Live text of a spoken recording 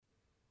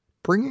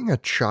Bringing a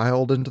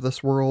child into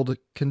this world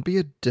can be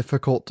a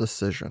difficult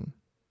decision.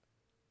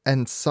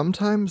 And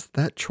sometimes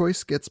that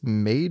choice gets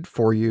made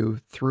for you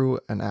through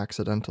an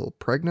accidental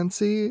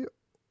pregnancy,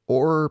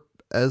 or,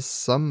 as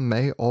some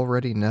may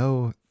already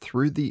know,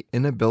 through the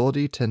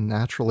inability to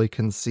naturally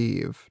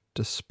conceive,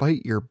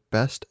 despite your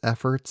best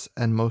efforts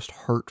and most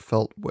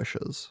heartfelt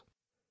wishes.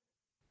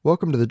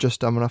 Welcome to the Just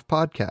Dumb Enough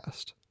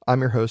podcast.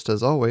 I'm your host,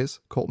 as always,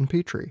 Colton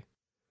Petrie.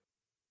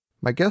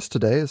 My guest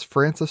today is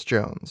Frances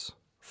Jones.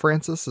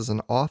 Frances is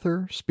an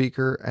author,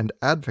 speaker, and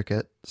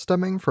advocate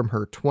stemming from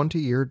her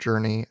 20-year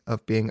journey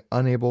of being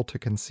unable to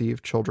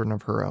conceive children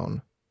of her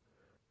own.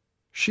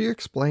 She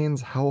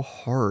explains how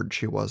hard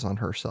she was on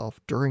herself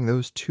during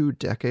those 2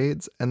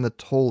 decades and the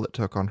toll it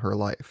took on her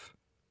life.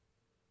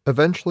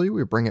 Eventually,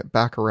 we bring it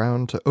back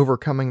around to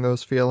overcoming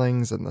those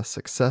feelings and the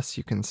success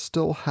you can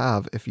still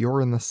have if you're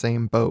in the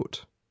same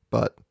boat.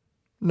 But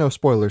no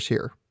spoilers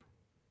here.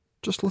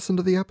 Just listen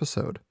to the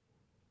episode.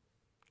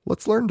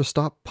 Let's learn to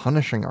stop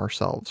punishing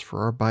ourselves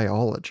for our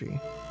biology.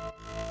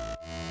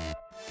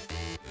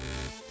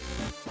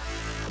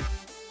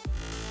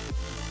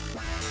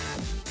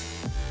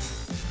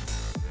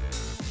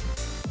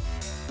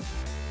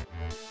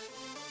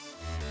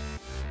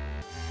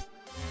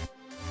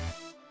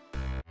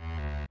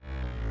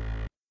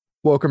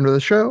 Welcome to the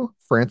show,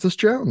 Frances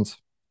Jones.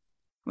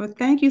 Well,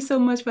 thank you so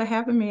much for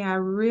having me. I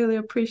really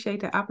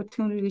appreciate the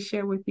opportunity to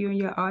share with you and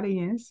your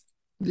audience.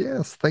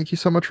 Yes, thank you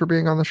so much for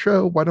being on the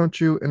show. Why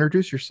don't you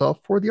introduce yourself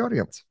for the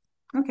audience?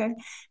 Okay.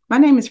 My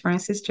name is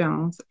Frances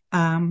Jones.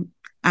 I'm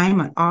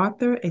an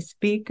author, a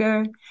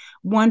speaker,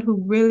 one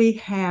who really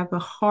have a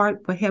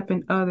heart for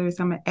helping others.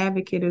 I'm an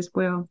advocate as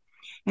well.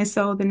 And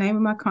so the name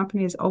of my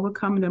company is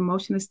Overcoming the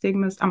Emotional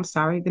Stigmas. I'm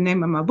sorry, the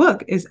name of my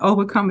book is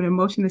Overcoming the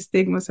Emotional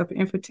Stigmas of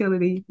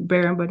Infertility,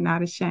 Barren but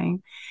Not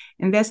Ashamed.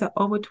 And that's an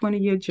over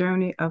 20-year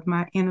journey of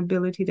my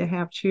inability to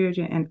have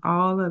children and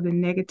all of the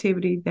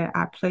negativity that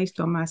I placed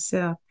on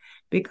myself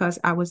because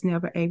I was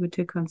never able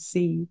to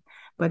conceive.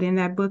 But in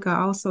that book, I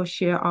also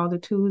share all the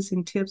tools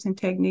and tips and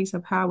techniques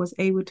of how I was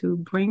able to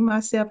bring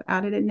myself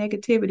out of that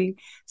negativity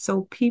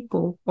so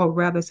people, or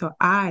rather, so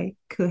I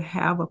could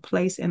have a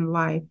place in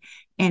life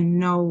and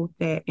know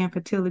that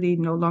infertility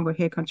no longer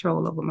had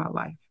control over my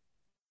life.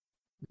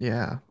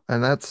 Yeah,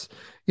 and that's,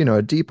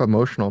 a deep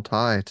emotional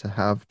tie to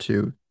have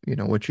to,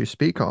 what you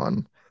speak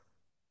on.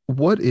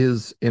 What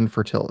is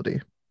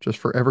infertility? Just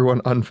for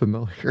everyone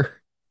unfamiliar.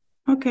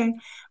 Okay.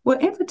 Well,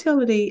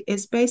 infertility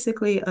is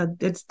basically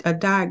it's a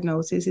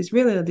diagnosis. It's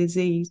really a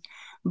disease,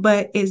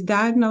 but it's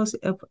diagnosed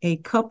if a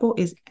couple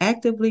is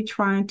actively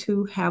trying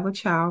to have a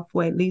child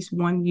for at least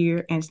 1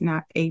 year and is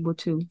not able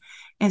to.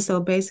 And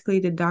so basically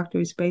the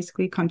doctors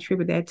basically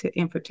contribute that to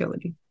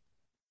infertility.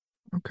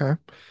 Okay.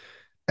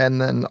 And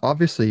then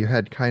obviously you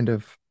had kind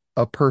of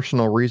a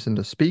personal reason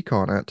to speak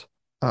on it.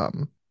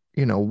 Um,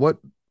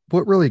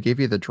 what really gave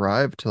you the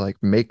drive to like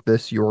make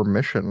this your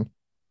mission?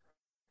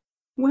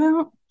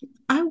 Well,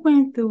 I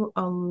went through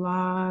a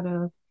lot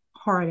of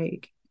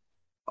heartache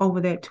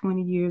over that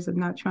 20 years of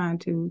not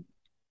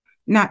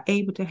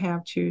able to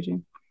have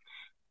children.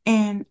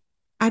 And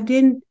I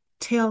didn't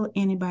tell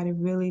anybody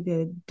really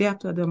the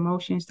depth of the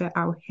emotions that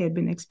I had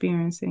been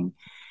experiencing.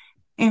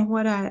 And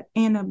what I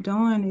end up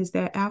doing is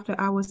that after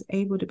I was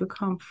able to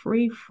become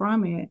free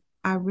from it,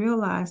 I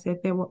realized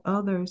that there were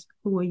others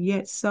who were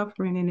yet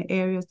suffering in the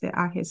areas that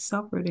I had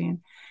suffered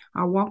in.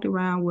 I walked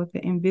around with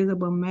an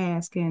invisible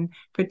mask and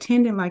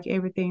pretending like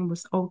everything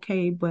was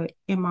okay, but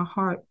in my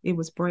heart, it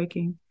was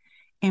breaking.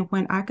 And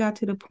when I got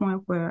to the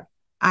point where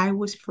I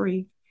was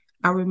free,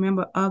 I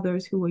remember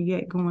others who were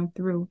yet going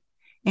through.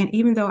 And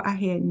even though I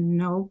had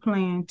no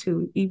plan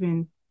to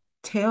even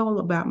tell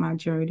about my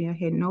journey, I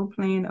had no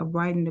plan of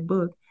writing the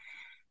book.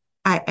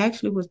 I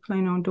actually was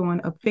planning on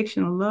doing a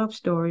fictional love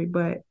story,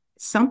 but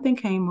something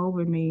came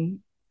over me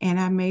and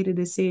I made a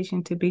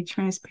decision to be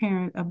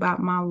transparent about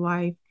my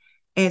life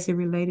as it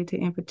related to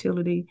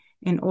infertility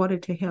in order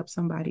to help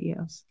somebody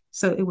else.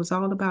 So it was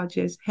all about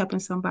just helping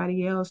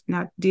somebody else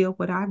not deal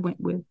what I went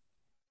with.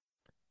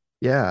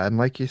 Yeah, and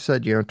like you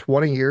said,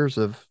 20 years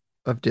of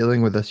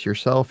dealing with this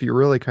yourself, you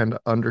really kind of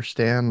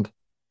understand,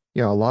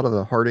 a lot of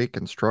the heartache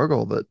and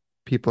struggle that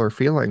people are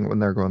feeling when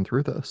they're going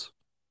through this.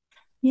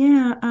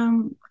 Yeah,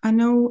 I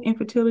know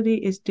infertility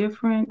is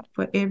different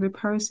for every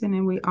person,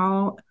 and we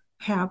all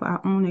have our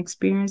own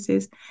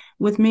experiences.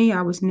 With me,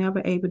 I was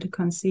never able to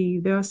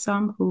conceive. There are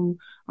some who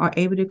are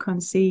able to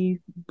conceive,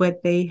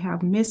 but they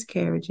have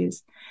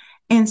miscarriages.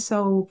 And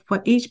so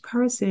for each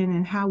person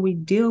and how we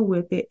deal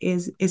with it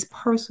is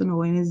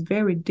personal and is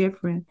very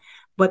different.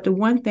 But the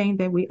one thing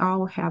that we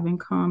all have in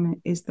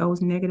common is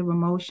those negative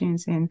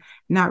emotions and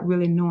not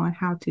really knowing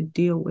how to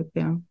deal with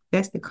them.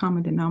 That's the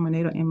common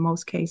denominator in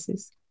most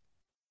cases.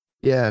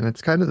 Yeah, and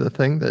it's kind of the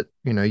thing that,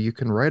 you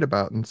can write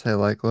about and say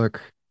like,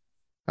 look,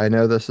 I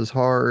know this is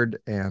hard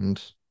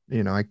and,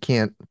 I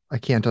can't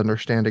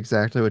understand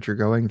exactly what you're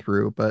going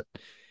through, but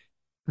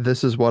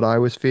this is what I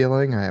was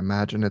feeling. I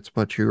imagine it's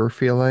what you were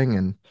feeling,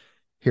 and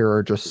here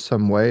are just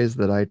some ways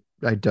that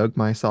I dug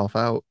myself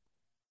out.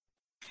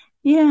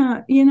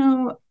 Yeah,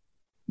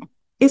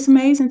 It's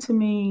amazing to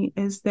me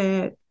is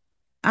that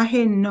I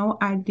had no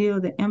idea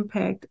the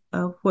impact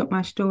of what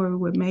my story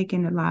would make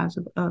in the lives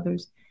of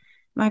others.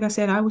 Like I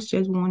said, I was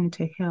just wanting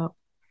to help.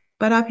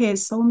 But I've had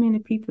so many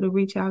people to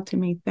reach out to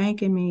me,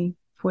 thanking me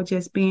for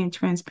just being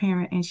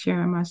transparent and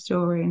sharing my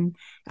story. And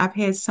I've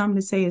had some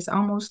to say it's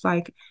almost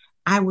like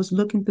I was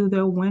looking through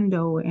their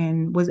window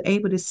and was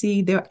able to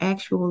see their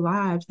actual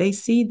lives. They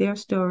see their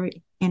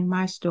story in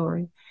my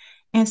story.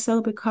 And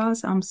so,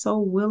 because I'm so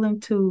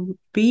willing to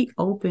be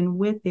open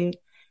with it,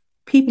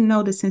 people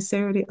know the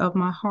sincerity of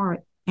my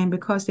heart. And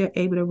because they're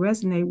able to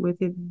resonate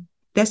with it,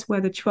 that's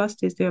where the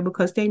trust is there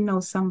because they know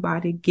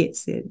somebody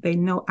gets it. They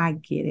know I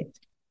get it.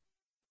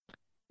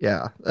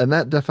 Yeah, and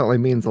that definitely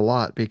means a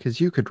lot because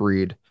you could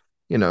read,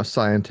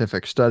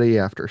 scientific study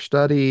after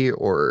study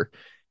or,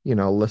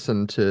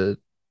 listen to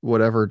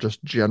whatever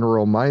just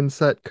general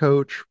mindset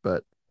coach,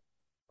 but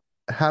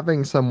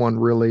having someone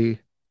really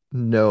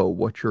know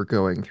what you're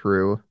going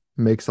through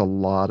makes a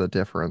lot of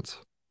difference.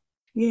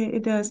 Yeah,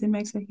 it does. It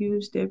makes a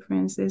huge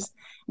difference.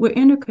 We're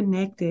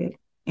interconnected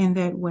in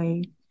that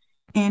way.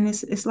 And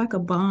it's like a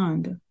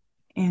bond.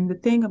 And the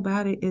thing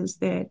about it is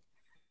that,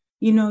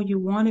 you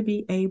want to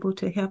be able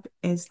to help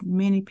as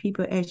many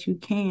people as you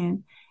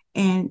can.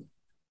 And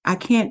I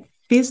can't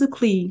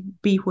physically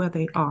be where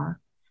they are,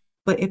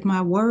 but if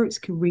my words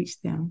can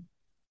reach them,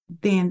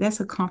 then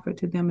that's a comfort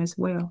to them as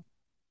well.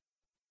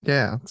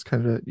 Yeah, it's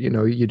kind of,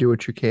 you do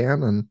what you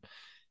can and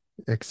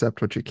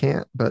accept what you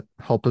can't, but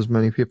help as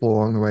many people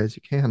along the way as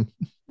you can.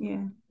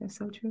 Yeah, that's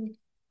so true.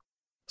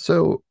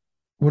 So,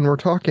 when we're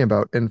talking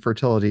about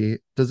infertility,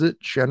 does it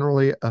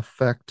generally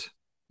affect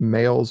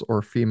males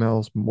or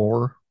females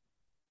more?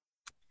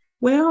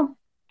 Well,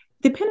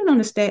 depending on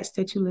the stats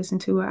that you listen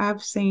to,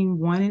 I've seen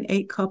 1 in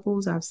 8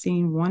 couples, I've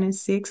seen 1 in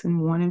 6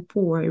 and 1 in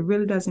 4. It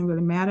really doesn't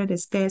really matter the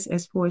stats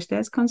as far as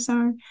that's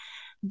concerned.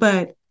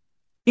 But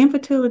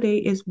infertility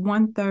is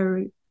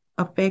 1/3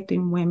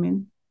 affecting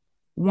women,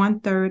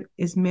 1/3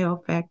 is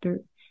male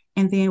factor,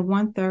 and then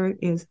 1/3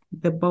 is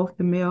both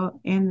the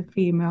male and the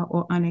female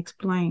or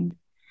unexplained.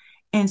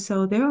 And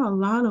so there are a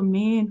lot of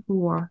men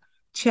who are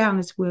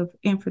challenged with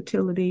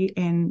infertility,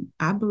 and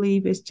I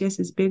believe it's just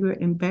as big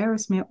an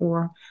embarrassment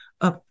or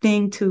a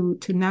thing to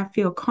not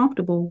feel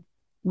comfortable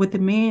with the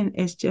men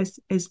as just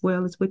as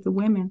well as with the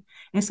women.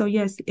 And so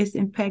yes, it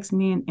impacts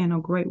men in a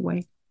great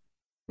way.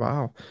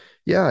 Wow.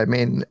 Yeah, I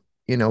mean,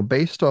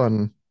 based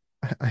on,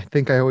 I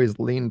think I always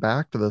lean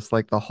back to this,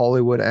 like the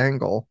Hollywood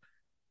angle.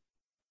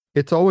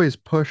 It's always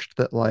pushed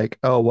that like,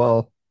 oh,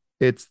 well,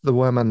 it's the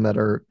women that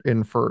are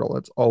infertile.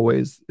 It's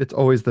always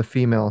the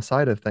female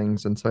side of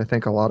things. And so I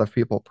think a lot of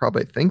people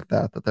probably think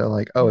that they're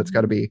like, oh, it's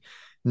got to Mhm. be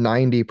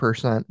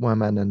 90%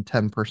 women and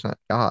 10%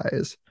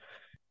 guys.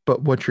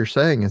 But what you're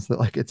saying is that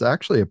like it's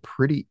actually a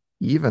pretty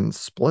even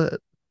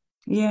split.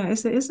 Yeah,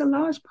 it's a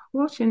large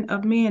portion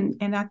of men,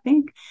 and I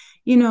think,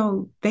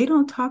 they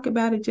don't talk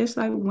about it just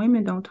like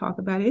women don't talk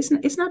about it.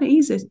 It's not an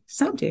easy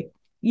subject.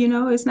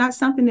 It's not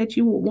something that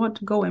you would want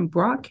to go and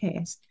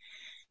broadcast.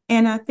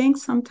 And I think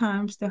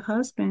sometimes the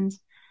husbands,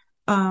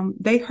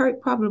 they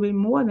hurt probably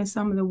more than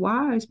some of the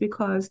wives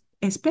because,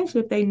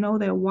 especially if they know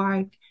their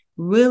wife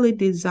really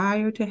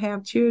desire to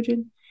have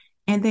children,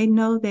 and they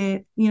know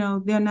that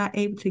they're not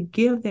able to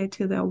give that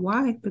to their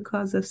wife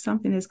because of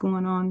something that's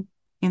going on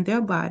in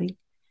their body.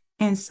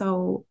 And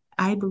so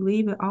I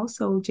believe it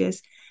also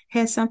just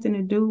has something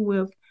to do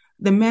with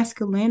the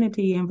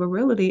masculinity and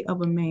virility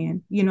of a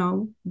man,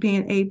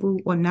 being able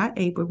or not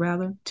able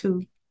rather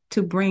to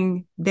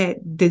bring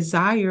that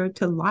desire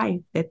to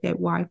life that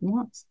wife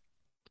wants.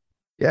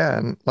 Yeah,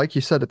 and like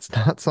you said, it's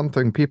not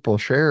something people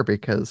share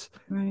because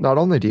Right. not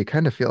only do you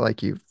kind of feel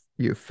like you've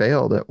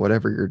failed at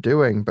whatever you're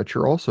doing, but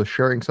you're also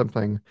sharing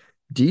something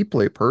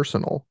deeply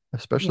personal,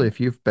 especially Yeah. if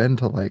you've been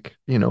to like,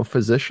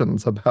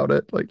 physicians about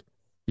it. Like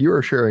you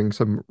are sharing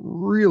some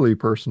really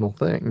personal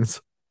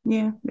things.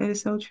 Yeah, that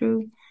is so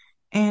true.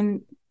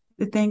 And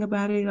the thing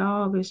about it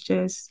all is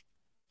just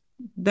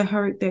the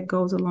hurt that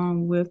goes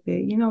along with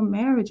it.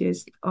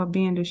 Marriages are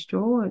being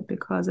destroyed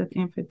because of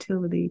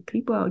infertility.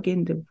 People are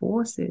getting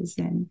divorces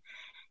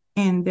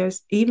and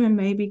there's even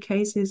maybe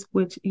cases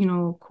which,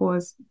 of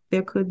course,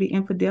 there could be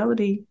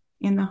infidelity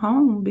in the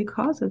home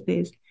because of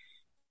this.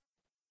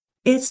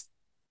 It's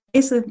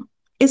it's a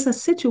it's a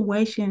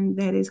situation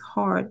that is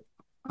hard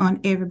on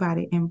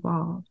everybody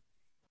involved.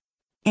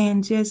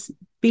 And just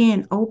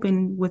being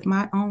open with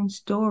my own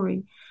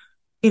story,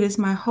 it is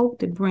my hope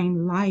to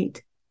bring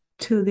light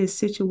to this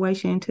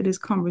situation, to this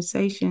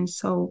conversation.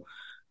 So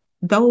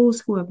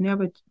those who have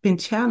never been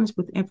challenged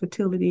with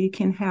infertility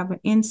can have an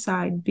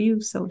inside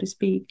view, so to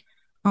speak,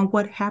 on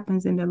what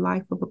happens in the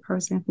life of a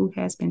person who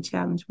has been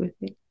challenged with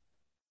it.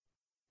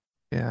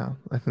 Yeah,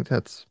 I think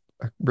that's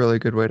a really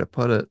good way to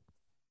put it.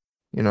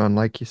 And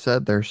like you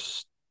said,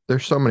 there's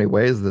so many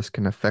ways this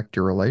can affect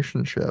your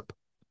relationship.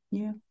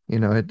 Yeah,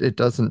 It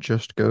doesn't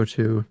just go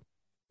to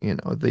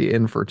the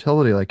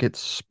infertility, like it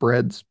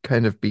spreads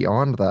kind of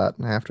beyond that.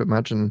 And I have to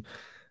imagine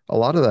a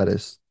lot of that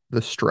is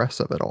the stress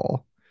of it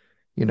all,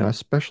 yeah,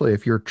 especially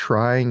if you're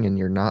trying and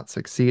you're not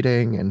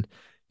succeeding and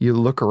you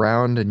look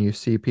around and you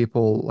see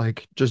people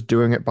like just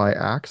doing it by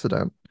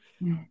accident.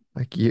 Mm.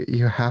 Like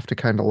you have to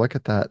kind of look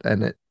at that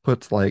and it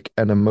puts like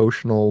an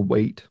emotional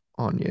weight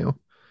on you.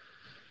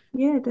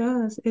 Yeah, it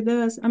does. It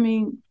does. I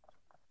mean,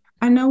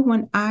 I know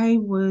when I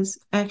was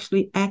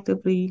actually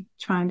actively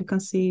trying to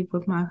conceive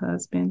with my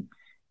husband,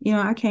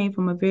 I came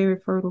from a very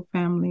fertile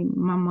family.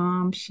 My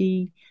mom,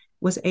 she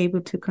was able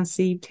to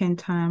conceive 10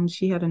 times.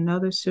 She had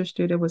another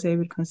sister that was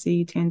able to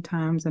conceive 10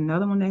 times,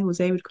 another one that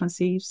was able to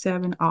conceive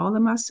seven. All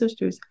of my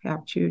sisters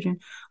have children.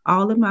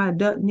 All of my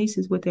adult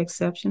nieces, with the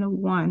exception of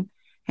one,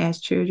 has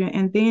children.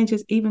 And then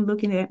just even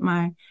looking at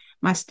my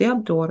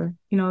stepdaughter,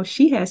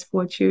 she has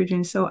four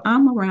children. So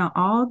I'm around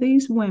all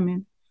these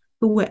women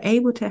who were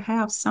able to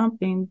have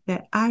something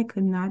that I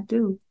could not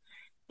do.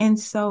 And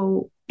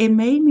so it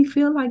made me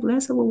feel like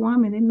less of a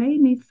woman. It made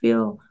me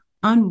feel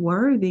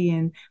unworthy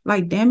and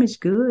like damaged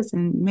goods.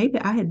 And maybe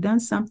I had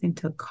done something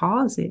to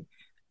cause it.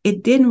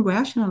 It didn't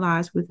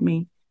rationalize with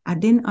me. I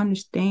didn't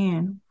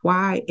understand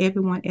why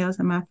everyone else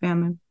in my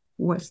family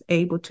was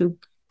able to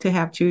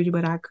have children,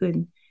 but I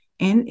couldn't.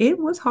 And it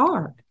was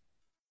hard.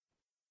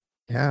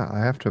 Yeah, I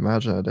have to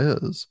imagine it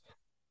is.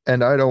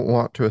 And I don't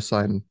want to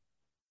assign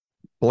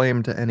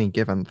blame to any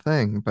given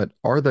thing, but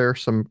are there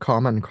some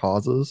common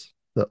causes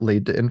that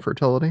lead to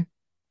infertility?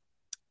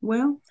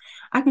 Well,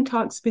 I can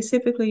talk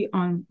specifically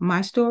on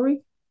my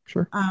story.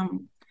 Sure.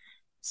 Um,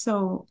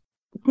 so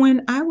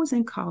when I was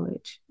in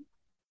college,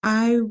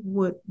 I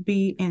would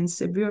be in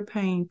severe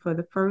pain for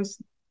the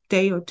first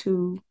day or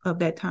two of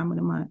that time of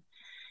the month.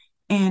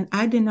 And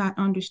I did not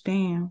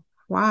understand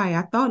why.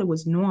 I thought it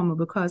was normal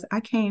because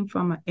I came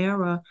from an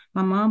era,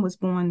 my mom was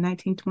born in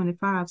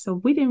 1925. So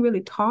we didn't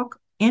really talk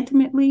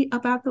intimately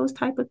about those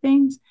type of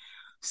things.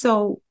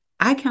 So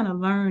I kind of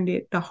learned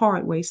it the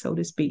hard way, so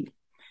to speak.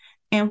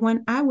 And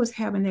when I was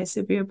having that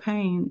severe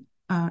pain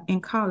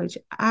in college,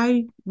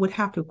 I would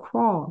have to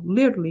crawl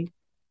literally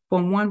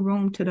from one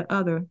room to the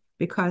other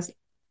because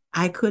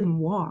I couldn't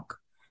walk.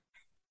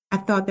 I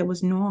thought that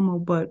was normal,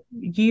 but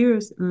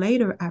years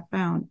later, I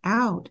found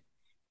out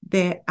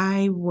that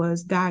I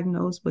was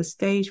diagnosed with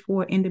stage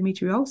 4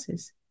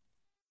 endometriosis,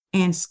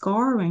 and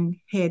scarring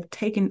had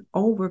taken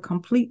over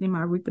completely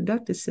my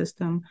reproductive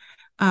system.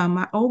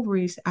 My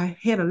ovaries, I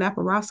had a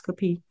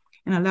laparoscopy,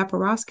 and a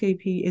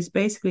laparoscopy is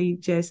basically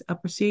just a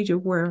procedure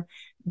where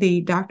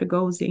the doctor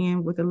goes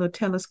in with a little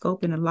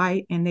telescope and a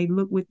light, and they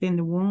look within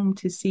the womb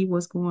to see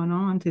what's going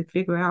on to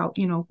figure out,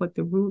 what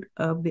the root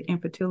of the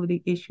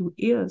infertility issue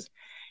is.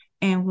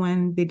 And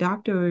when the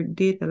doctor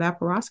did the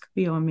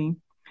laparoscopy on me,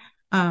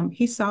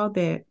 he saw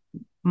that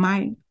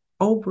my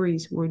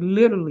ovaries were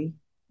literally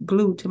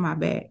glued to my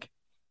back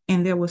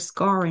and there was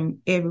scarring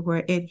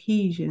everywhere,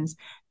 adhesions.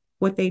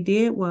 What they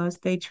did was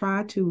they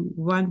tried to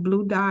run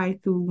blue dye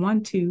through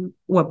one tube,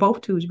 well,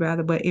 both tubes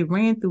rather, but it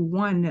ran through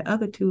one, the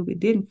other tube, it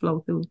didn't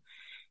flow through.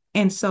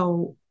 And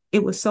so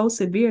it was so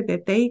severe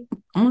that they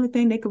only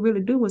thing they could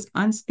really do was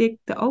unstick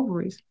the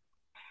ovaries.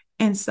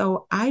 And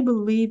so I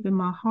believe in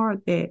my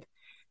heart that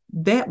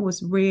that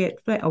was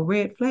a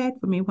red flag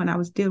for me when I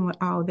was dealing with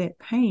all that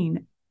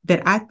pain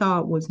that I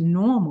thought was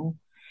normal.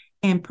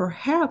 And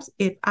perhaps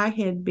if I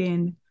had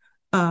been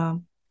uh,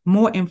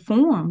 more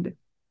informed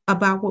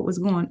about what was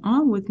going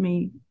on with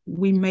me,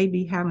 we may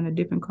be having a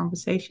different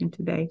conversation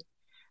today.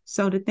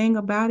 So the thing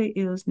about it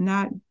is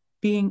not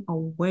being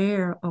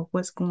aware of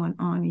what's going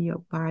on in your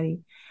body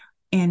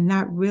and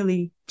not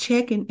really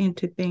checking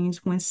into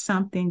things when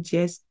something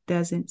just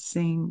doesn't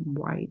seem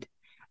right.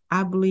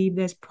 I believe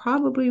that's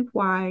probably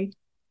why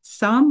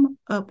some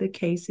of the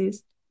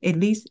cases, at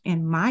least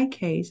in my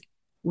case,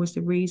 was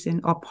the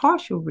reason or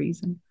partial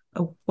reason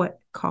of what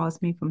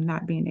caused me from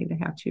not being able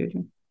to have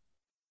children.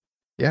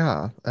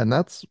 Yeah, and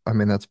I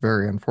mean, that's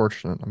very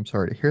unfortunate. I'm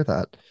sorry to hear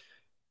that.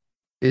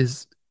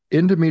 Is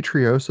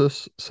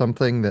endometriosis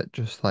something that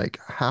just like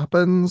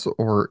happens,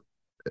 or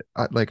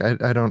I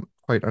don't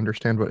quite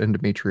understand what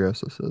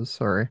endometriosis is.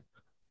 Sorry.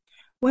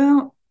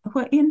 Well,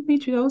 what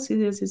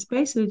endometriosis is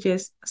basically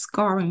just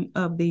scarring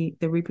of the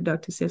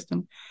reproductive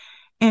system.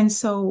 And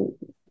so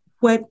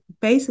what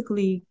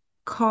basically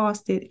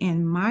caused it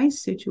in my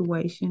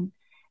situation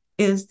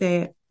is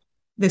that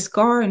the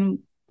scarring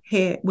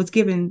had was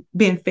given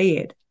being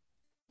fed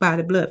by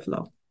the blood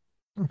flow.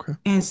 Okay.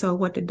 And so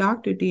what the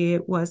doctor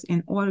did was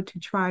in order to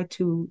try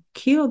to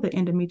kill the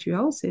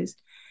endometriosis,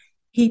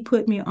 he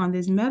put me on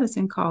this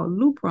medicine called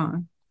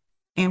Lupron.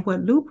 And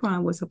what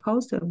Lupron was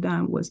supposed to have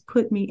done was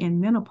put me in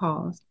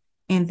menopause,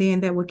 and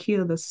then that would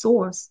kill the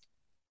source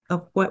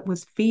of what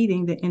was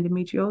feeding the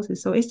endometriosis.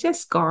 So it's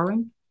just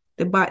scarring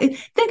the body.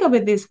 Think of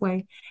it this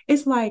way: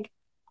 it's like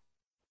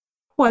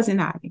poison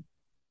ivy,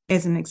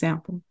 as an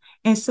example.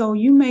 And so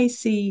you may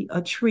see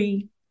a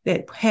tree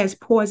that has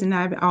poison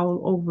ivy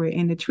all over it,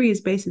 and the tree is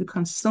basically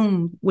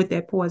consumed with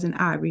that poison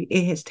ivy.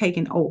 It has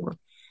taken over.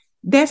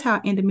 That's how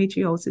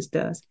endometriosis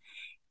does.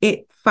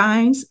 It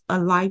finds a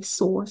life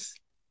source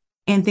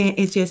and then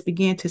it just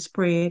began to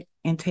spread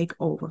and take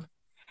over.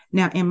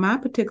 Now, in my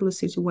particular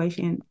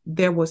situation,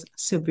 there was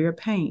severe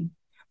pain,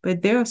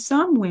 but there are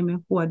some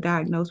women who are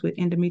diagnosed with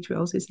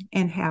endometriosis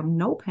and have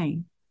no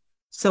pain.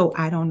 So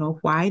I don't know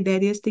why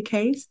that is the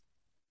case.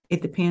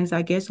 It depends,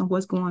 I guess, on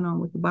what's going on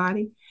with the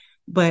body.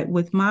 But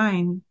with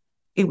mine,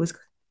 it was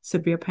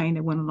severe pain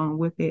that went along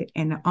with it.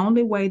 And the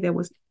only way that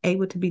was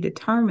able to be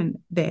determined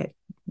that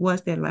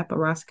was that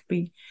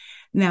laparoscopy.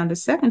 Now, the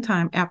second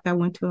time after I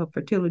went to a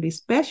fertility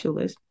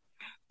specialist,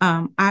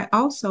 I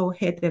also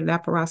had the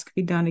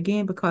laparoscopy done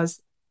again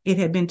because it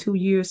had been 2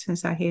 years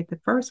since I had the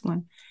first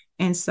one.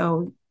 And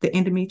so the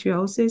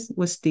endometriosis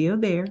was still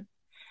there.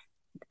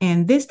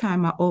 And this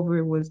time my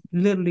ovary was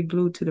literally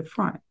glued to the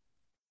front.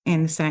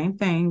 And the same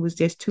thing was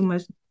just too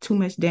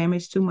much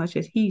damage, too much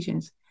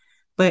adhesions.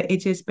 But it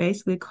just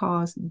basically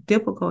caused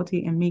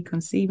difficulty in me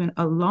conceiving,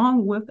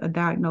 along with a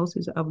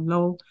diagnosis of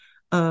low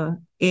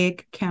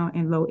egg count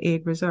and low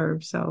egg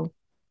reserve. So,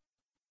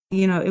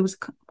 it was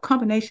a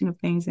combination of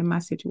things in my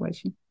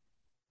situation.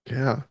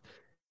 Yeah.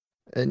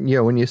 And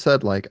when you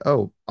said like,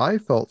 "Oh, I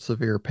felt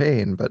severe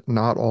pain, but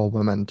not all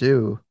women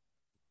do."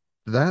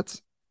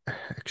 That's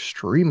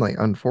extremely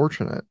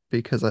unfortunate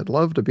because I'd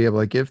love to be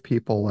able to give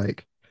people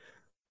like,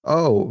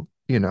 "Oh,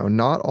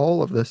 not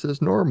all of this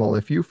is normal.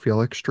 If you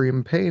feel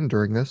extreme pain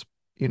during this,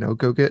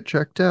 go get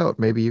checked out.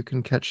 Maybe you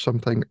can catch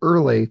something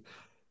early."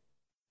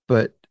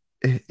 But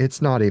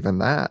it's not even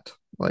that.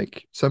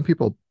 Like some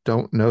people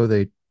don't know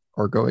they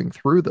are going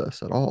through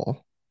this at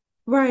all.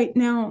 Right.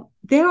 Now,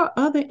 there are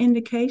other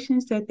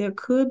indications that there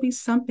could be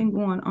something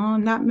going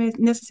on, not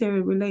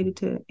necessarily related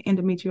to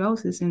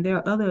endometriosis. And there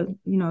are other,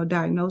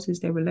 diagnoses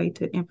that relate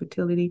to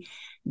infertility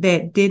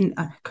that didn't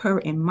occur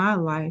in my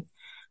life.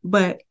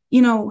 But,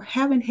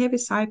 having heavy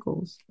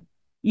cycles,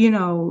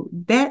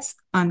 that's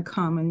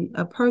uncommon.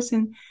 A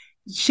person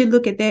should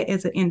look at that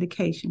as an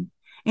indication.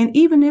 And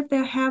even if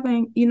they're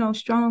having,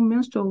 strong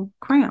menstrual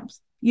cramps,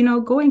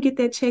 go and get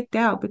that checked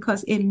out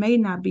because it may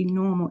not be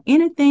normal.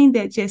 Anything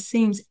that just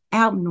seems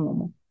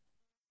abnormal,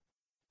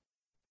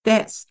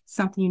 that's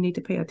something you need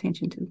to pay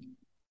attention to.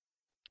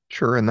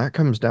 Sure, and that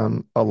comes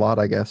down a lot,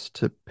 I guess,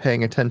 to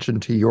paying attention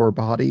to your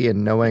body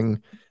and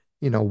knowing,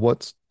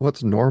 what's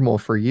normal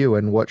for you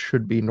and what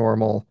should be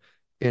normal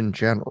in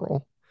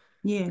general.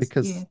 Yes,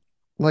 Because yes,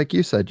 like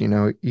you said,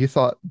 you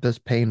thought this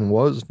pain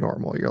was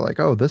normal. You're like,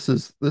 "Oh, this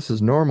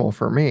is normal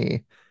for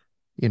me."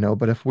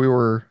 But if we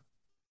were,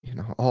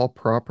 all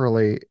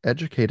properly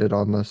educated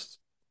on this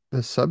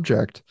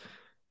subject,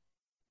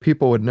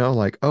 people would know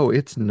like, "Oh,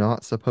 it's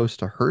not supposed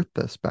to hurt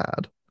this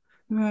bad."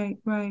 right,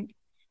 right.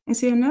 And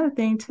see, another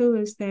thing too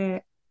is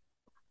that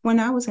when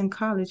I was in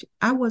college,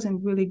 I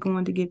wasn't really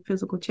going to get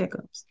physical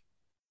checkups.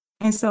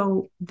 And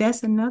so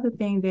that's another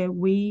thing that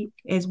we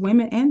as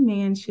women and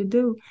men should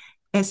do,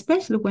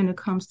 especially when it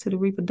comes to the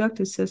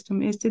reproductive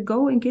system, is to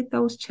go and get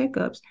those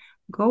checkups.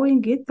 Go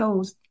and get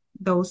those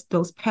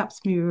pap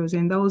smears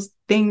and those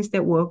things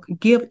that will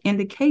give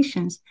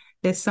indications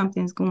that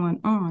something's going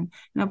on.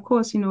 And of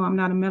course, I'm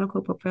not a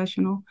medical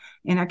professional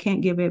and I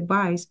can't give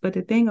advice, but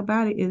the thing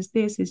about it is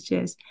this is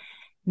just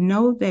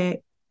know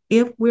that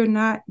if we're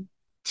not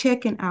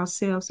checking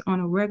ourselves on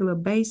a regular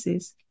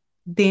basis,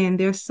 then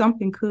there's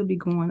something could be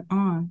going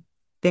on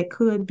that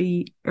could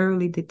be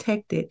early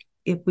detected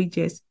if we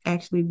just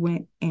actually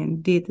went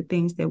and did the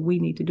things that we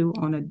need to do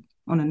on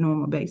a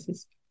normal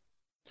basis.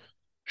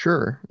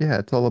 Sure. Yeah,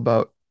 it's all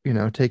about,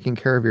 taking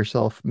care of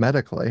yourself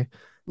medically.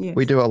 We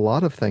Yes, do a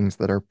lot of things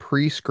that are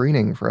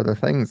pre-screening for other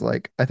things.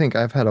 Like, I think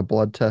I've had a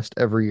blood test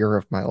every year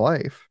of my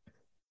life.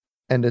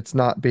 And it's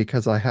not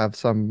because I have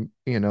some,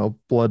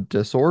 blood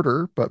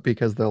disorder, but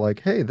because they're like,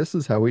 "Hey, this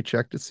is how we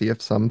check to see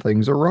if some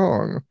things are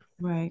wrong."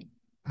 right.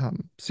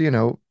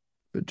 So,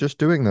 just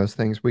doing those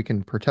things, we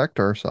can protect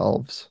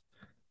ourselves.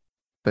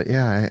 But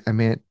yeah, I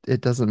mean,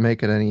 it doesn't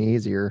make it any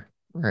easier,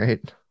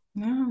 right?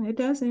 No, it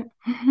doesn't.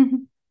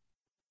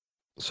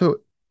 So,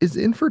 is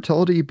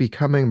infertility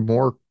becoming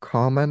more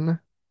common,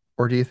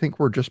 or do you think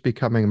we're just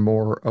becoming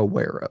more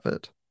aware of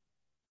it?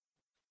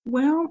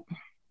 Well,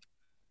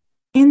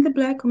 in the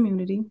Black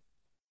community,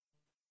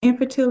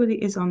 infertility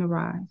is on the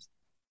rise.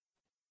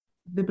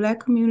 The Black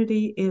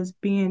community is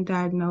being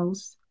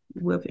diagnosed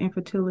with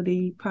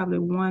infertility probably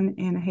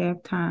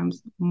 1.5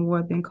 times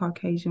more than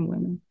Caucasian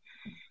women.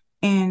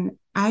 And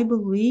I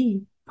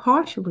believe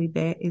partially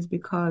that is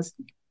because,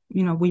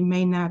 we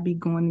may not be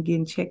going and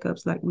getting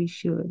checkups like we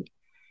should.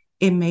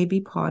 It may be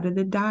part of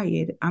the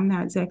diet. I'm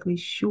not exactly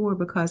sure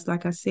because,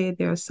 like I said,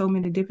 there are so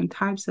many different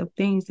types of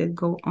things that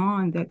go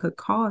on that could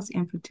cause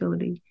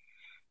infertility.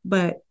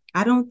 But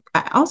I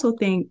also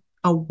think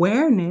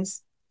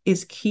awareness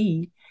is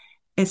key,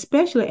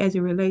 especially as it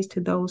relates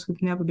to those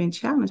who've never been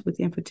challenged with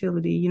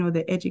infertility,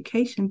 the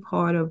education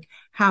part of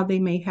how they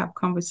may have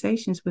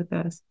conversations with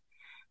us.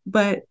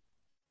 But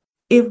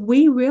if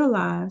we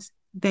realize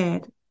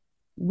that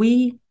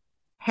we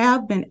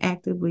have been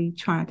actively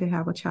trying to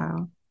have a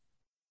child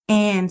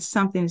and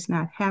something is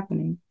not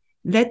happening,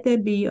 let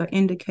that be an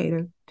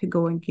indicator to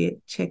go and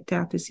get checked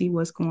out to see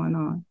what's going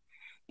on.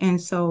 And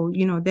so,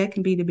 that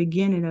can be the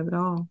beginning of it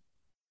all.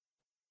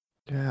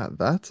 Yeah,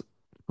 that's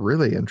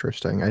really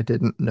interesting. I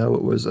didn't know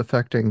it was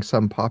affecting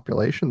some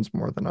populations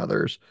more than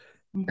others.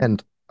 Mhm.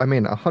 And I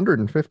mean,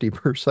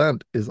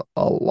 150% is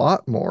a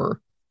lot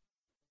more.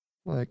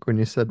 Like when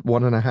you said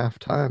 1.5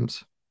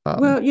 times. Um,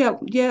 Well, yeah,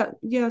 yeah,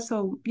 yeah.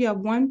 So yeah,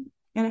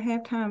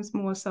 1.5 times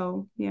more.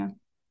 So yeah,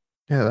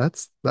 yeah,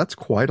 that's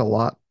quite a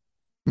lot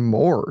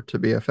more to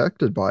be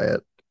affected by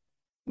it.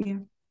 yeah.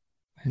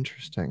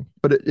 Interesting.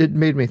 But it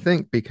made me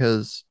think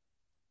because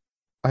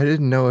I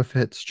didn't know if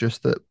it's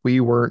just that we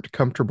weren't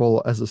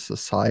comfortable as a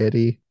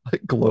society,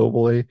 like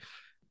globally,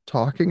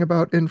 talking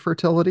about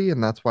infertility,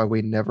 and that's why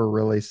we never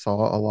really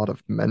saw a lot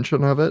of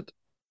mention of it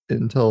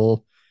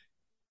until,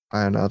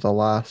 I don't know, the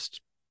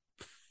last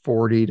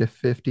 40 to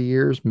 50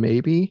 years,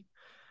 maybe.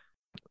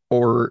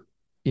 Or,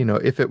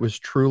 if it was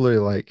truly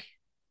like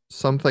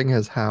something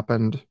has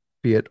happened,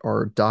 be it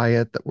our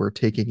diet that we're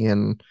taking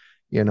in,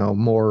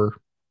 more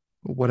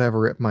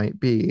whatever it might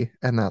be,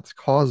 and that's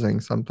causing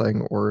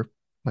something, or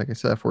like I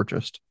said, if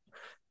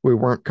we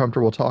weren't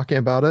comfortable talking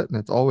about it, and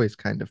it's always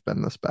kind of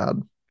been this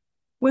bad.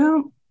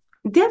 Well,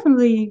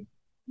 definitely,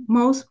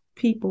 most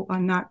people are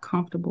not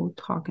comfortable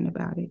talking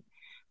about it.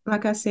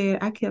 Like I said,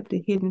 I kept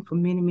it hidden for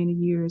many, many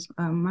years.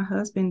 My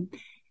husband,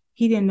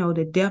 he didn't know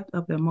the depth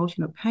of the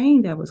emotional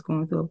pain that I was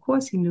going through. Of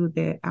course, he knew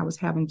that I was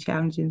having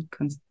challenges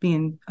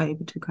being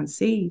able to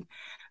conceive.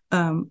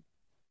 Um,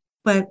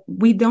 but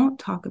we don't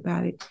talk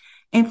about it.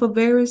 And for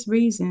various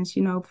reasons,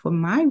 for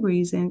my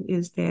reason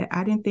is that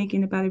I didn't think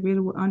anybody really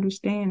would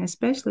understand,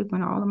 especially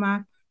when all of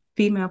my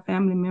female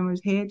family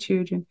members had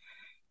children.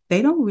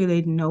 They don't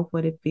really know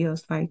what it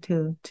feels like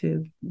to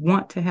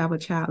want to have a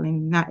child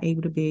and not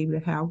able to be able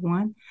to have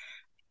one.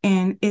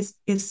 And it's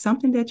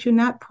something that you're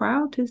not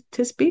proud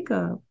to speak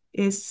of.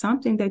 It's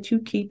something that you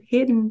keep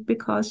hidden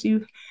because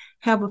you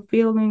have a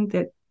feeling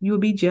that you'll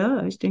be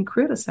judged and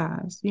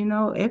criticized.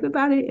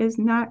 Everybody is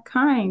not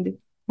kind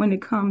when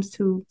it comes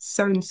to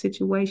certain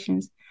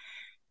situations.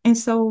 And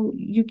so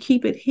you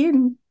keep it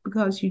hidden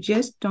because you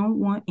just don't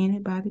want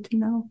anybody to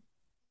know.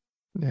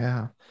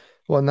 Yeah.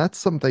 Well, and that's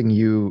something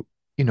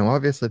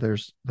obviously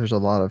there's a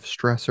lot of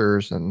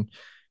stressors, and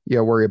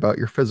you worry about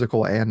your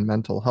physical and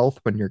mental health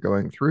when you're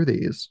going through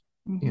these.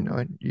 Mm-hmm.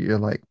 And you're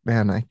like,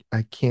 man,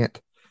 I can't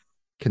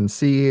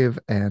conceive,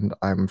 and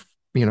I'm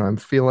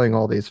feeling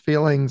all these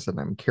feelings, and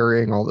I'm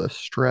carrying all this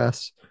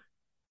stress.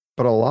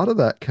 But a lot of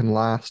that can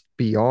last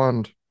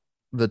beyond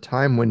the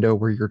time window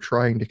where you're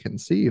trying to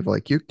conceive.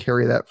 Like you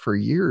carry that for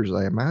years,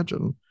 I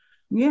imagine.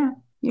 Yeah,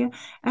 yeah.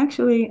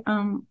 Actually,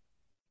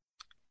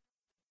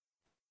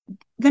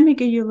 let me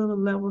give you a little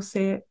level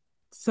set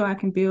so I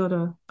can build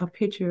a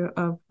picture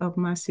of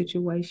my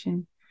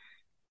situation.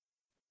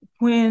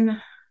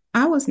 When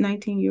I was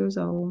 19 years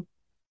old,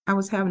 I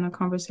was having a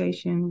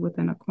conversation with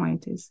an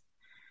acquaintance.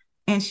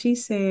 And she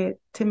said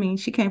to me,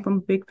 she came from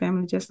a big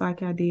family just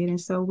like I did.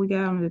 And so we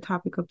got on the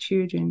topic of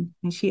children.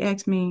 And she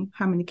asked me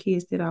how many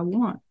kids did I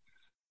want.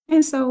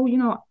 And so,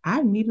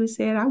 I immediately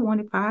said I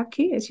wanted 5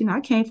 kids.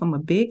 I came from a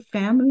big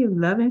family,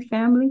 loving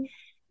family.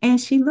 And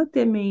she looked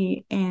at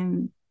me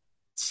and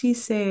she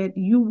said,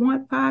 "You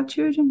want 5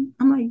 children?"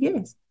 I'm like,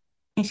 "Yes."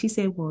 And she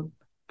said, "Well,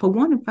 for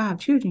wanting 5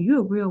 children, you're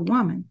a real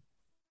woman."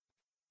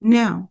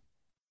 Now,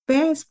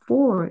 fast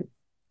forward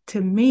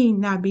to me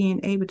not being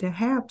able to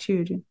have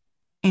children.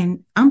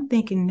 And I'm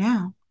thinking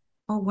now,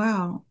 oh,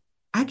 wow,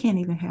 I can't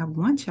even have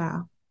one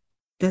child.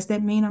 Does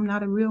that mean I'm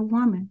not a real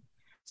woman?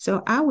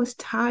 So I was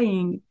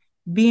tying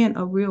being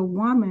a real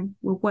woman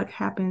with what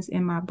happens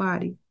in my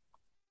body.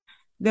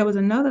 There was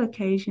another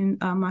occasion,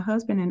 my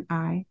husband and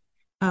I,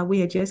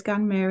 we had just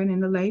gotten married in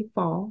the late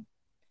fall.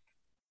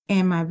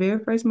 And my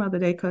very first Mother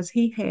Day, because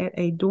he had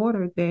a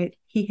daughter that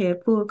he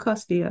had full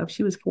custody of.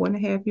 She was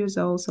 4.5 years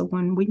old. So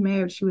when we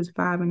married, she was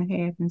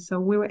 5.5. And so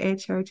we were at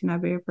church in our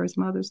very first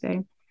Mother's Day.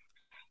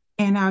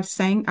 And I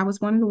was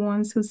one of the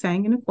ones who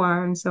sang in the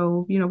choir. And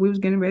so, we was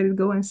getting ready to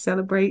go and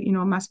celebrate,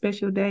 my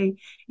special day.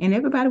 And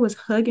everybody was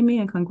hugging me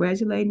and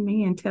congratulating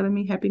me and telling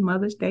me Happy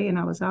Mother's Day. And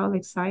I was all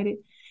excited.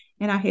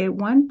 And I had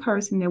one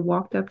person that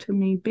walked up to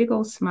me, big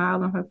old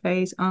smile on her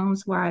face,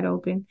 arms wide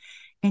open.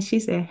 And she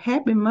said,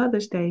 "Happy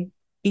Mother's Day,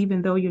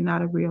 even though you're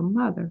not a real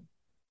mother."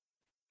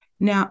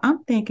 Now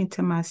I'm thinking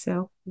to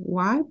myself,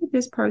 why would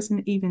this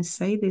person even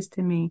say this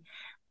to me?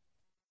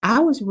 I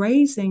was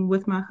raising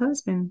with my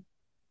husband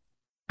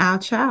our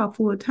child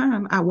full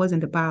time. I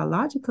wasn't a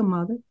biological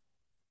mother,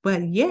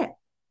 but yet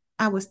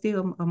I was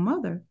still a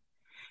mother.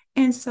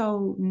 And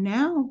so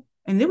now,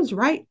 and it was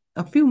right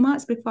a few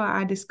months before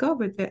I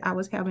discovered that I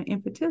was having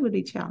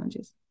infertility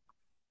challenges.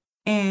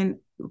 And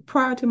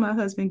prior to my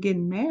husband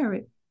and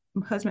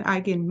I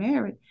getting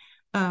married,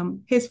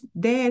 his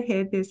dad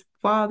had this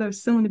father,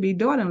 soon to be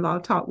daughter-in-law,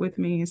 talk with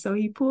me. And so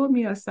he pulled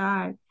me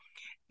aside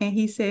and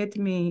he said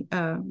to me,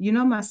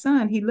 "My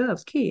son, he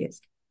loves kids."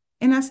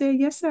 And I said,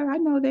 "Yes, sir, I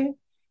know that."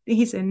 And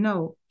he said,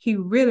 "No, he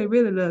really,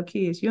 really loves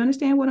kids. You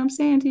understand what I'm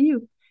saying to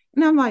you?"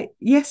 And I'm like,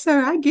 "Yes,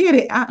 sir, I get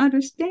it. I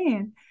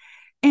understand."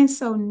 And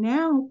so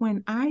now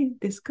when I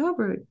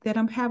discovered that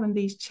I'm having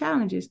these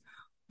challenges,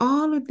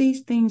 all of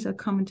these things are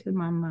coming to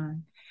my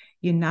mind.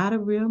 You're not a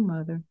real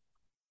mother.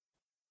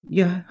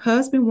 Your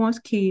husband wants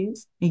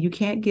kids and you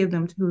can't give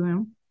them to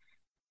him.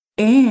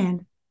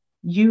 And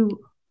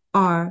you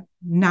are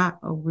not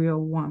a real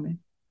woman.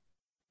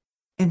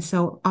 And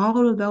so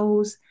all of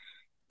those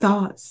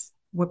thoughts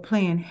were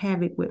playing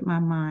havoc with my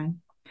mind.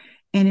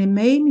 And it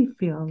made me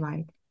feel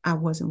like I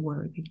wasn't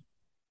worthy.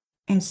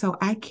 And so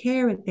I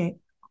carried that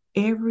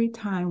every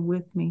time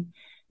with me.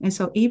 And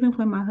so even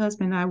when my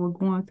husband and I were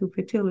going through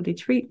fertility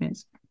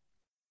treatments,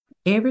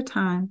 every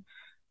time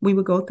we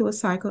would go through a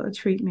cycle of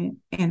treatment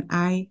and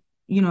I,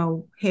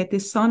 had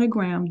this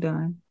sonogram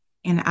done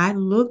and I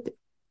looked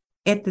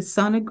at the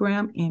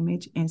sonogram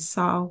image and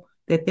saw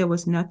that there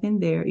was nothing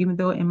there, even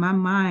though in my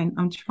mind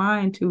I'm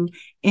trying to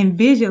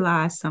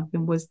visualize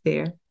something was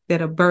there,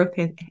 that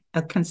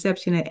a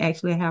conception had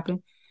actually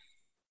happened.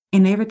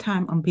 And every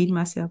time I'm beating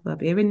myself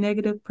up, every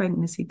negative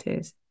pregnancy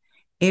test,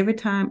 every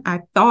time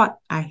I thought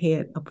I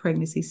had a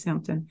pregnancy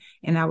symptom,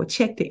 and I would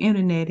check the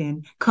internet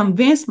and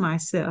convince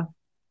myself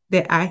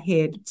that I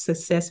had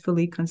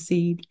successfully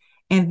conceived,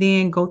 and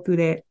then go through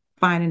that,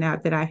 finding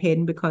out that I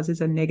hadn't because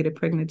it's a negative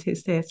pregnancy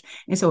test.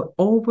 And so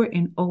over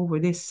and over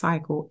this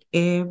cycle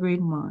every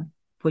month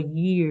for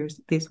years,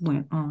 this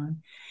went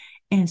on.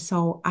 And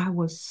so I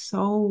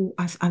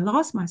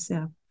lost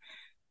myself.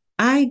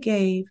 I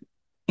gave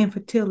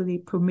infertility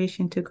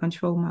permission to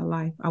control my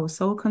life. I was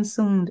so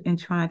consumed in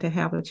trying to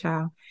have a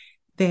child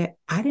that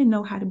I didn't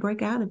know how to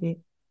break out of it.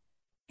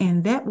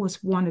 And that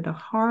was one of the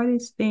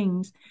hardest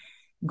things,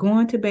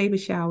 going to baby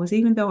showers,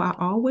 even though I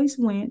always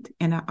went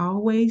and I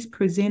always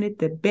presented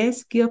the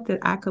best gift that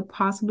I could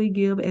possibly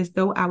give as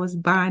though I was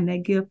buying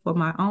that gift for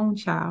my own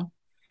child.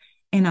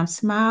 And I'm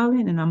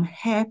smiling and I'm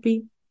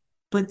happy,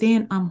 but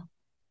then I'm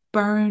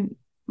burned.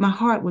 My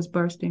heart was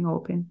bursting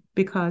open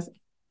because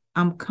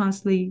I'm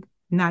constantly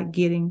not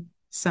getting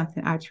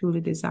something I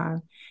truly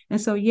desire. And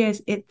so, yes,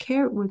 it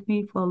carried with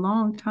me for a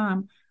long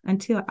time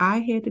until I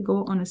had to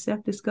go on a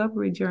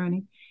self-discovery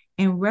journey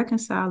and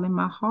reconcile in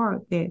my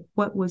heart that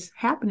what was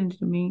happening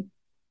to me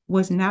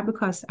was not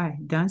because I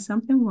had done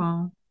something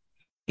wrong.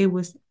 It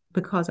was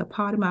because a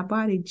part of my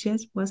body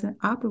just wasn't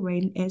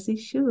operating as it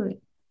should.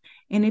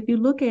 And if you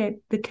look at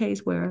the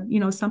case where,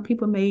 some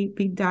people may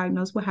be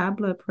diagnosed with high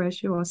blood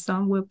pressure, or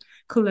some with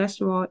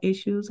cholesterol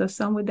issues, or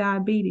some with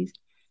diabetes,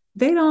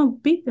 they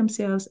don't beat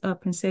themselves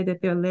up and say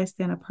that they're less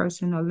than a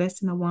person or less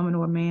than a woman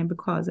or a man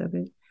because of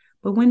it.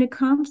 But when it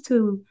comes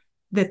to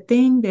the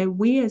thing that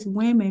we as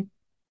women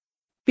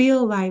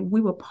feel like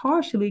we were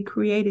partially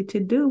created to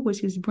do,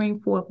 which is bring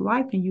forth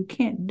life, and you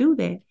can't do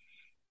that,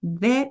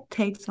 that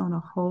takes on a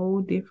whole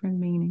different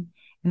meaning.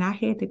 And I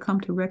had to come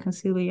to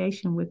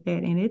reconciliation with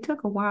that. And it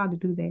took a while to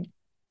do that.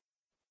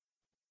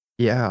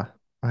 Yeah,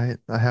 I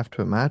have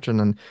to imagine.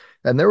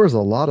 And there was a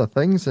lot of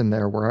things in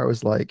there where I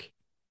was like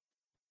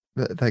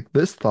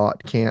this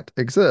thought can't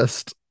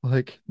exist.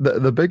 Like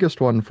the biggest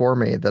one for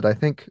me that I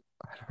think,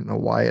 I don't know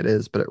why it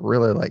is, but it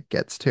really like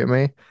gets to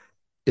me,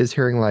 is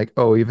hearing like,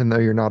 oh, even though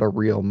you're not a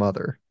real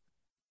mother.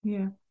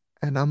 Yeah,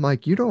 And I'm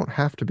like, you don't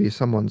have to be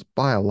someone's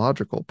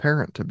biological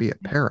parent to be a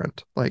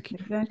parent. Like,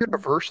 exactly.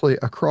 universally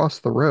across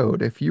the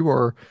road, if you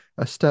are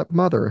a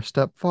stepmother, a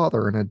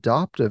stepfather, an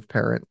adoptive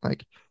parent,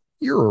 like,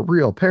 you're a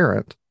real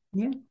parent.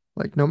 Yeah,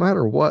 Like, no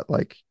matter what,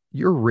 like,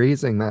 you're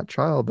raising that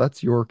child,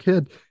 that's your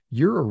kid.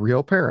 You're a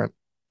real parent.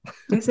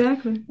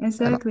 exactly. And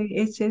Exactly.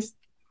 It's just,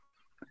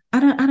 I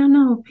don't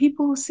know.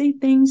 People see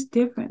things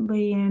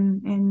differently,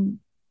 and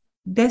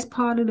that's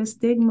part of the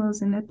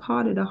stigmas, and that's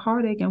part of the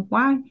heartache, and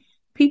why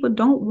people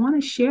don't want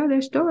to share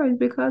their stories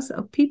because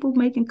of people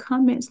making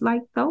comments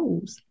like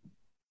those.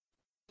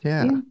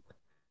 yeah,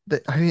 Yeah,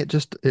 I mean,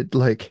 it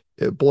like,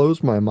 it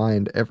blows my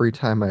mind every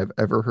time I've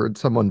ever heard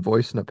someone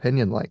voice an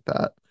opinion like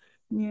that,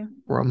 yeah.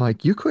 where I'm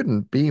like, you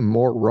couldn't be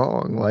more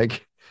wrong.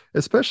 Like,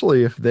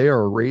 especially if they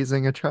are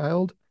raising a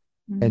child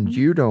and Hmm.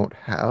 you don't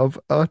have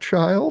a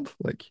child,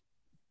 like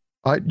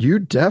you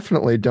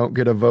definitely don't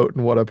get a vote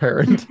in what a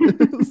parent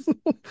is.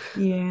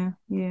 Yeah,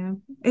 yeah.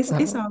 It's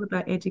Uh, all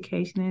about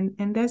education,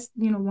 and that's,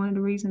 one of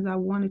the reasons I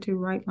wanted to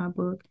write my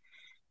book,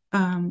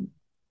 um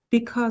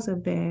because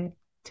of that,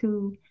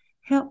 to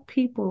help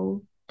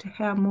people to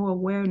have more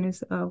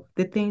awareness of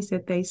the things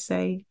that they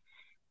say,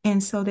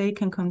 and so they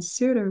can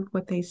consider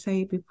what they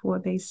say before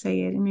they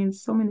say it. I mean,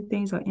 so many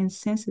things are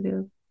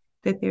insensitive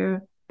that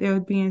they're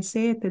being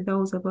said to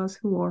those of us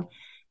who are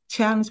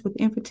challenged with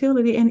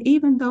infertility, and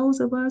even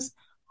those of us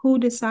who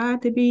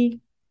decide to be,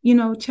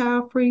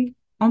 child free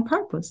on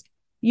purpose.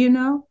 You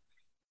know,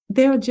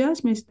 there are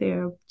judgments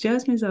there,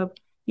 judgments of,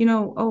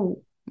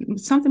 oh,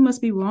 something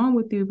must be wrong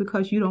with you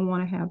because you don't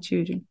want to have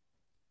children,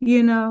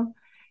 you know,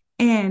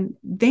 and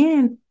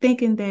then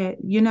thinking that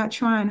you're not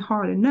trying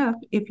hard enough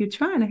if you're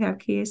trying to have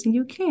kids and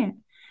you can't.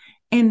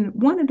 And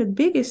one of the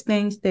biggest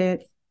things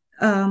that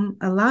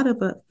a lot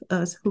of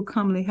us who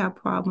commonly have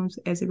problems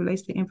as it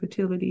relates to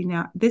infertility,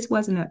 now, this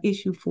wasn't an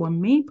issue for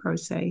me per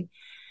se,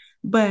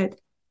 but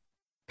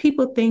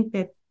people think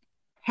that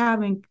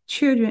having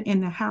children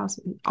in the house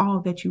is all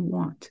that you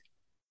want.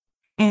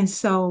 And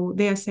so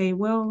they'll say,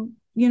 well,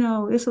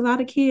 there's a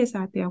lot of kids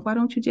out there. Why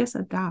don't you just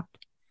adopt?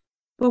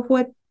 But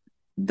what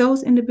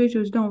those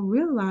individuals don't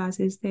realize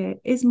is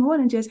that it's more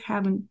than just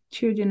having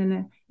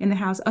children in the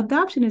house.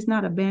 Adoption is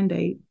not a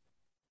band-aid.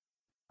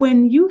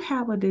 When you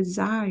have a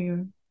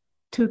desire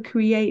to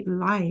create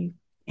life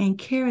and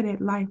carry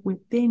that life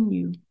within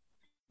you.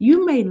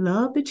 You may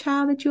love the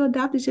child that you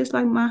adopted, just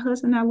like my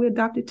husband and I, we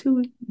adopted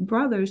two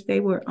brothers. They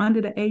were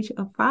under the age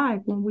of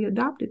 5 when we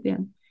adopted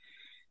them.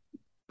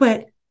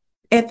 But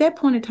at that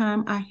point in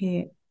time, I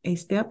had a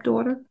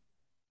stepdaughter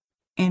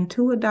and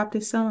two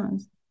adopted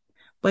sons.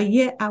 But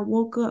yet I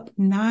woke up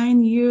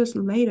 9 years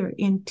later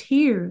in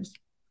tears,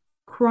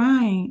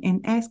 crying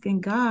and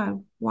asking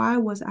God, why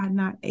was I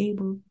not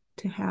able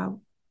to have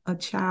a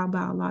child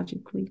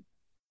biologically?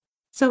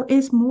 So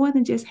it's more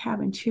than just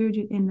having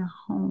children in the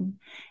home.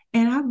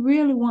 And I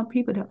really want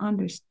people to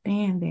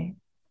understand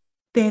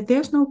that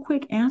there's no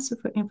quick answer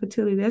for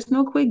infertility. There's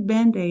no quick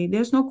band-aid.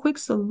 There's no quick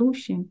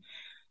solution.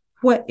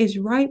 What is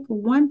right for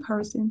one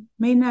person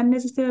may not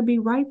necessarily be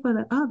right for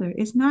the other.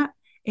 It's not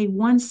a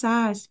one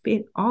size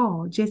fit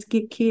all, just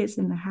get kids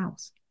in the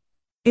house.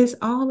 It's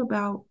all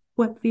about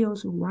what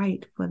feels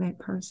right for that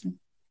person.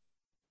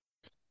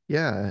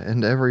 Yeah,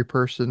 and every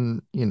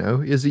person,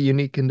 is a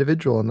unique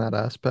individual in that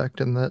aspect,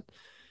 and that,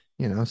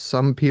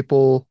 some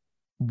people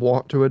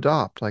want to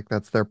adopt, like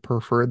that's their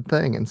preferred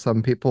thing, and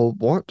some people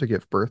want to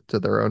give birth to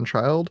their own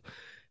child,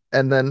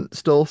 and then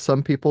still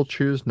some people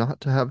choose not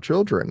to have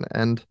children.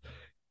 And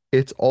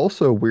it's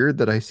also weird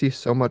that I see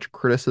so much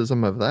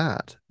criticism of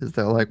that. Is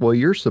that like, well,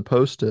 you're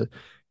supposed to,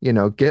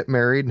 get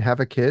married and have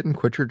a kid and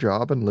quit your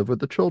job and live with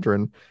the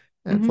children.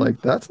 And it's Mm-hmm.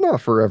 like, that's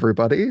not for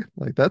everybody.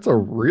 Like, that's a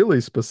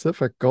really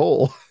specific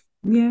goal.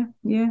 Yeah,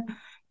 yeah.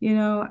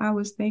 I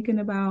was thinking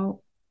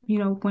about,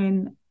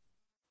 when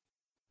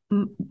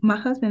my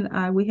husband and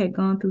I, we had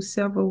gone through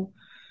several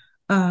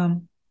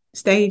um,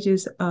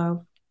 stages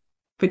of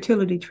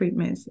fertility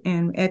treatments.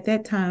 And at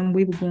that time,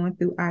 we were going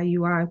through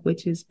IUI,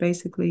 which is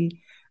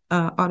basically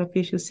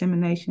artificial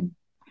insemination.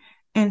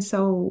 And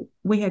so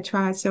we had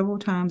tried several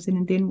times and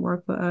it didn't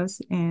work for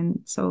us. And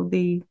so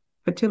the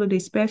fertility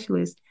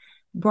specialist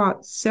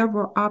brought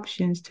several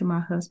options to my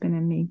husband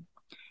and me.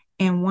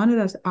 And one of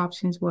those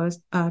options was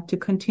to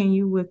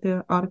continue with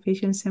the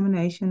artificial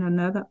insemination.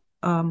 Another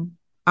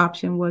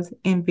option was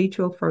in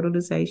vitro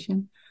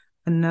fertilization.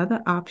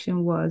 Another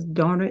option was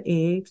donor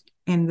eggs.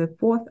 And the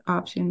fourth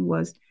option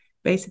was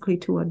basically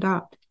to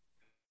adopt.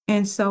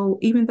 And so,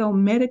 even though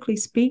medically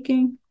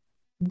speaking,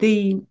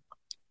 the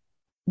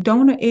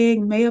donor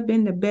egg may have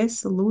been the best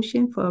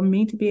solution for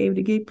me to be able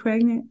to get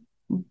pregnant,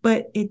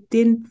 but it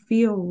didn't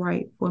feel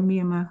right for me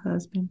and my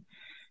husband.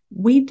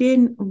 We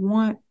didn't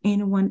want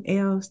anyone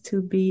else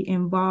to be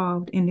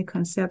involved in the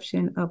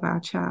conception of our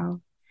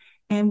child.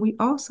 And we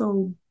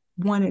also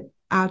wanted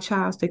our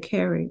child to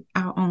carry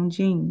our own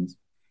genes.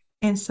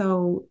 And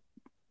so,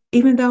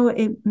 even though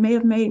it may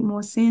have made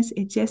more sense,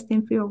 it just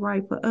didn't feel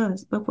right for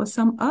us. But for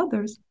some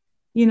others,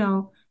 you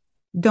know,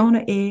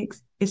 donor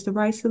eggs is the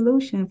right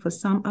solution. For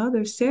some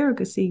others,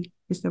 surrogacy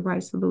is the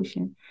right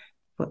solution.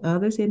 For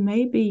others, it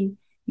may be,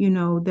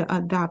 the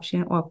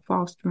adoption or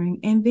fostering.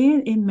 And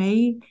then it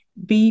may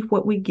be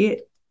what we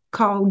get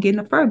called getting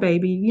a fur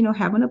baby,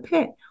 having a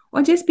pet,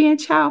 or just being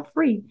child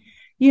free.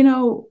 You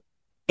know,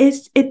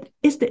 it's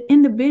the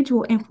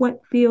individual and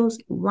what feels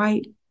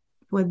right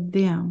for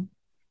them.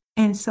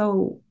 And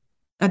so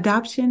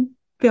adoption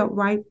felt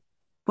right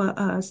for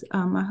us.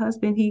 My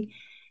husband,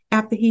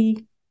 after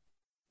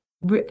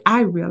I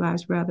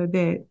realized rather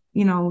that,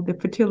 the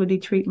fertility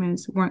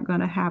treatments weren't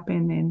going to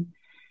happen. And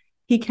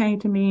he came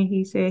to me and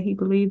he said he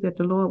believed that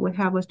the Lord would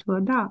have us to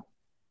adopt.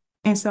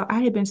 And so I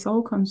had been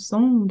so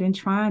consumed in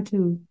trying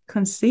to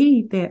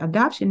conceive that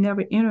adoption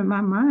never entered my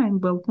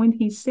mind. But when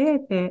he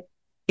said that,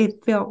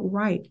 it felt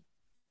right.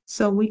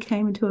 So we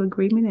came into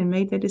agreement and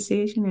made that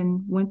decision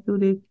and went through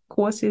the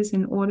courses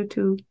in order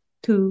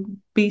to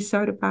be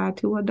certified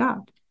to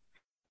adopt.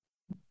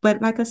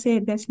 But like I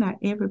said, that's not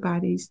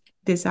everybody's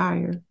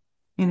desire,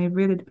 and it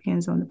really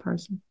depends on the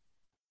person.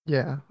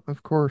 Yeah,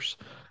 of course.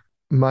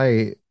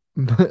 My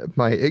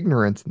my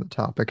ignorance in the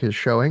topic is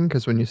showing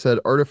because when you said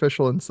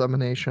artificial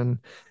insemination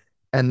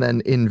and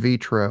then in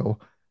vitro,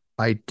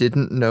 I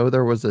didn't know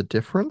there was a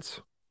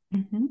difference.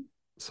 Mhm.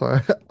 So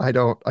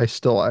I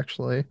still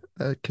actually,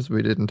 because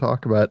we didn't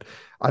talk about,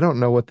 I don't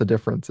know what the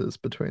difference is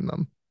between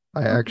them.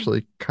 I Okay.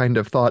 actually kind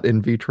of thought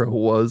in vitro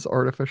was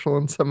artificial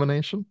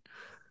insemination.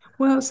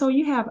 Well, so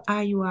you have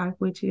IUI,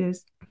 which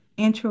is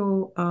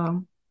intro.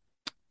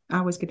 I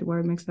always get the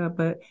word mixed up,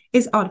 but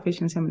it's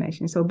artificial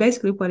insemination. So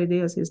basically, what it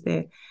is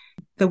that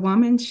the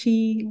woman,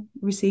 she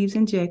receives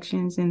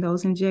injections, and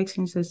those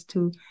injections is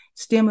to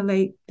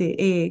stimulate the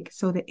egg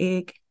so the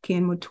egg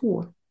can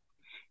mature.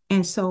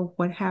 And so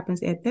what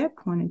happens at that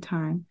point in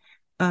time,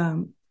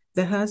 um,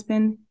 the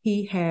husband,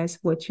 he has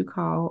what you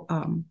call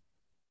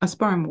a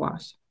sperm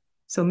wash.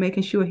 So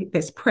making sure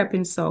that's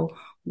prepping. So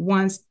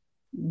once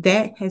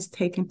that has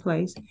taken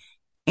place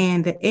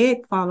and the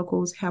egg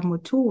follicles have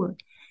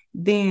matured,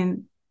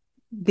 then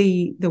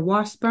the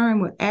washed sperm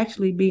will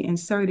actually be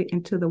inserted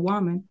into the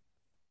woman.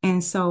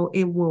 And so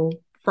it will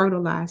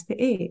fertilize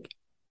the egg.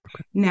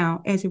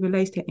 Now, as it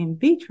relates to in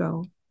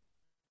vitro,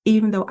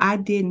 even though I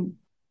didn't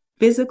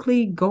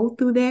physically go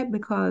through that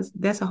because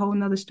that's a whole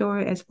nother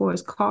story as far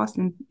as cost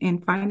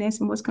and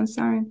financing was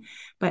concerned.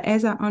 But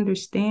as I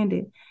understand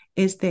it,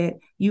 is that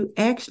you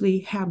actually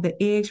have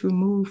the eggs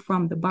removed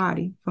from the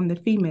body, from the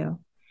female,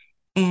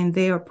 and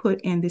they are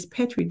put in this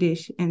petri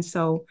dish. And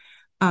so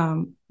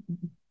um,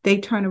 they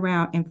turn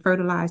around and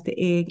fertilize the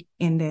egg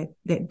in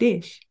that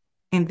dish.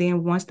 And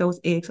then once those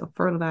eggs are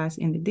fertilized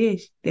in the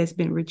dish that's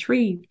been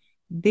retrieved,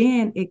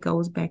 then it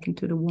goes back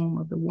into the womb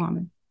of the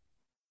woman.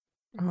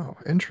 Oh,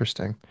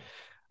 interesting.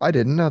 I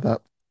didn't know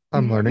that.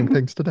 I'm learning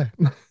things today.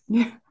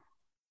 Yeah.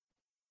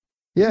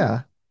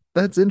 Yeah,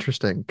 that's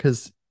interesting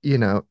because,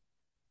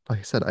 like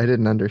I said, I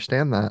didn't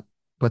understand that,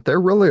 but there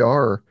really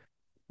are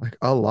like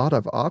a lot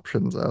of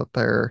options out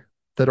there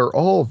that are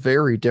all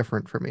very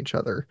different from each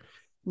other.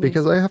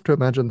 Because Yes. I have to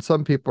imagine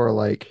some people are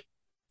like,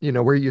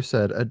 where you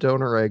said a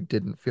donor egg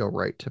didn't feel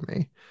right to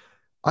me.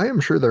 I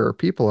am sure there are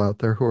people out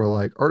there who are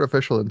like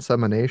artificial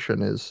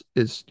insemination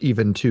is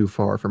even too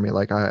far for me.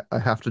 Like I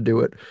have to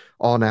do it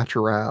all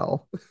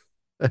natural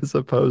as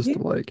opposed Yeah.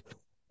 to like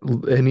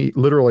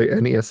literally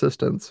any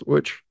assistance,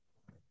 which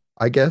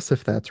I guess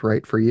if that's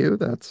right for you,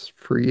 that's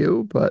for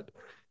you. But,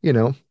 you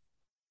know,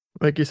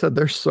 like you said,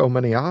 there's so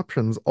many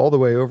options all the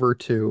way over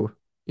to,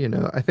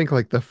 I think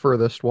like the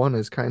furthest one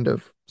is kind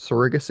of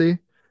surrogacy,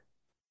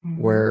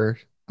 Mm-hmm. where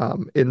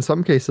in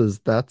some cases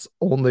that's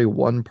only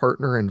one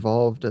partner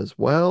involved as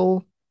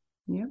well.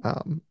 Yeah.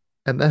 Um,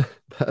 and then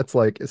that's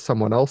like if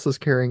someone else is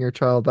carrying your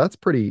child. That's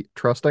pretty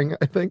trusting,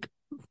 I think,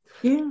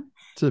 Yeah.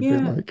 to be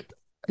Yeah. like,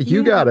 you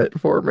Yeah. got it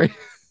for me.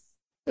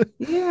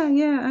 Yeah.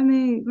 Yeah. I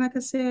mean, like I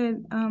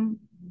said,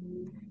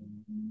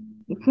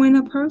 when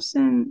a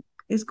person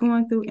is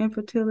going through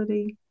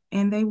infertility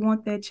and they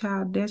want that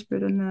child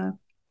desperate enough,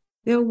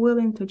 they're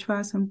willing to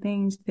try some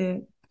things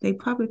that they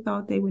probably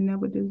thought they would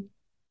never do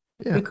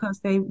Yeah. because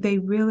they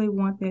really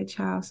want that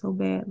child so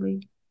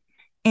badly.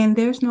 And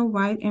there's no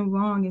right and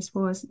wrong as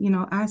far as,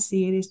 I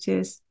see it. It's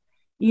just,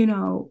 you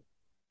know,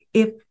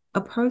 if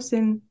a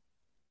person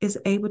is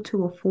able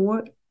to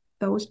afford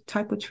those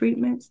type of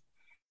treatments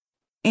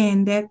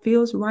and that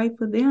feels right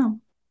for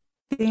them,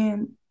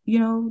 then,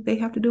 they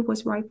have to do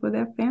what's right for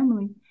their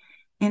family.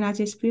 And I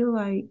just feel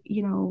like,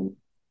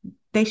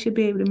 they should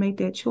be able to make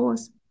that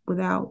choice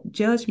without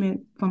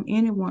judgment from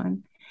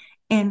anyone.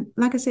 And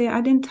like I said, I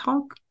didn't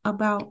talk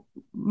about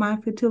my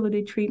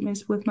fertility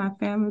treatments with my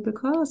family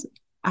because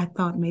I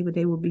thought maybe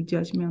they would be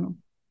judgmental.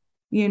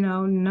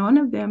 None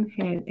of them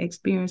had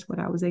experienced what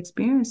I was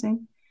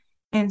experiencing.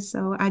 And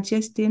so I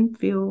just didn't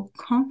feel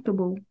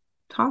comfortable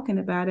talking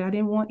about it. I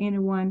didn't want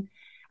anyone,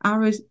 I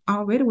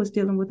already was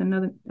dealing with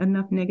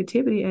enough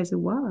negativity as it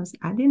was.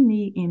 I didn't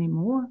need any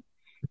more.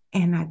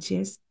 And I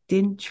just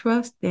didn't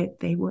trust that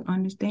they would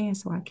understand.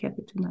 So I kept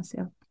it to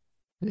myself.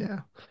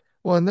 Yeah.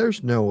 Well, and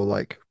there's no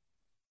like,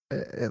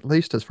 at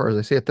least as far as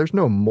I see it, there's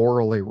no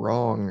morally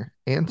wrong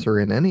answer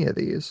in any of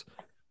these.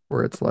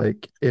 Where it's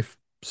like if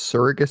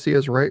surrogacy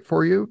is right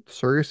for you,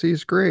 surrogacy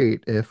is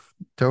great. If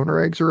donor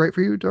eggs are right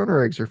for you,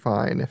 donor eggs are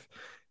fine. If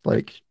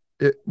like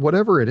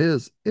whatever it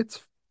is,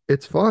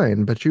 it's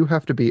fine, but you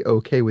have to be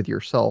okay with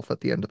yourself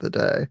at the end of the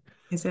day.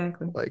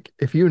 Exactly. Like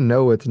if you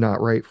know it's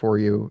not right for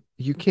you,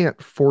 you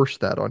can't force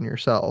that on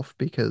yourself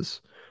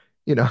because,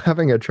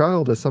 having a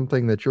child is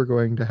something that you're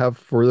going to have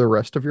for the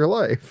rest of your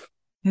life.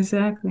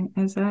 Exactly.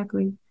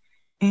 Exactly.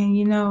 And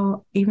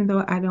even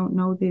though I don't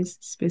know this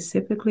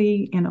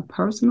specifically in a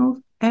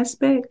personal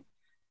aspect,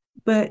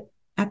 but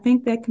I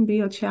think that can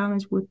be a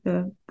challenge with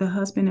the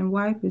husband and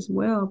wife as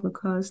well,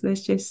 because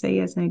let's just say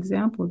as an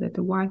example that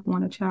the wife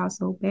wants a child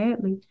so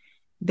badly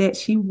that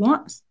she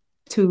wants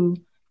to,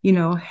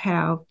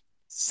 have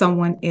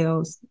someone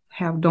else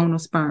have donor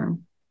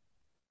sperm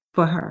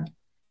for her.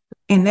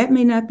 And that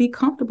may not be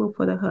comfortable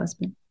for the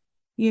husband,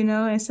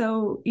 and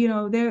so,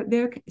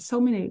 there are so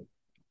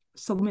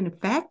many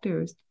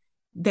factors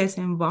that's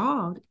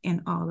involved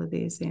in all of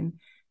this. And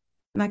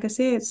like I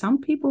said, some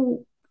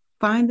people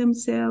find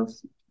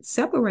themselves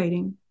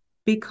separating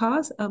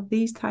because of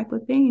these type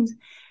of things.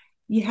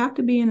 You have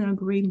to be in an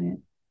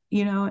agreement,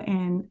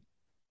 and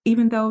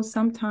even though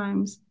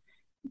sometimes,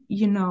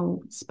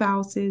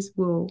 spouses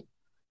will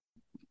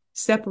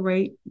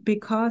separate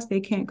because they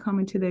can't come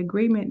into the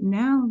agreement,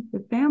 now the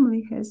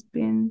family has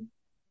been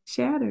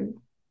shattered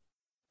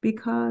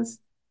because,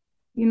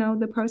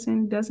 the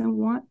person doesn't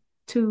want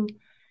to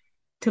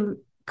to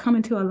come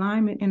into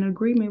alignment and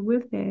agreement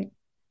with that.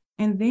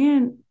 And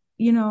then,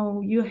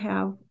 you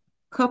have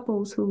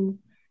couples who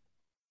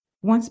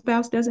one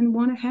spouse doesn't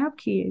want to have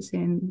kids,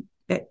 and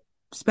that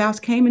spouse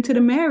came into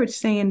the marriage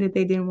saying that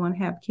they didn't want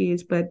to have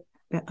kids, but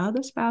the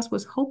other spouse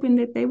was hoping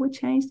that they would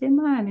change their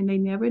mind, and they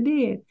never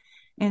did.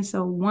 And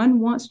so one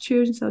wants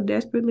children so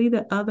desperately,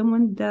 the other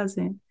one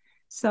doesn't.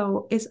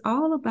 So it's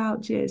all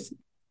about just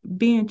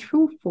being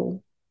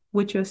truthful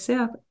with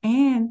yourself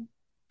and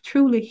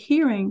truly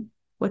hearing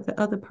what the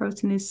other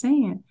person is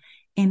saying.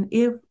 And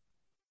if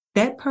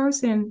that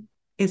person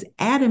is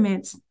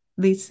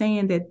adamantly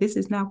saying that this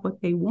is not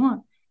what they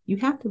want, you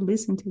have to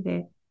listen to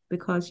that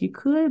because you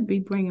could be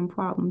bringing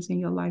problems in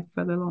your life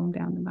further along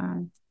down the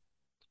line.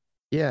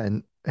 Yeah,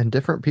 and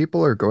different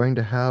people are going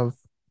to have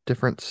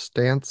different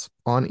stance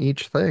on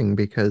each thing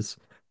because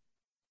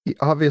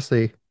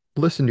obviously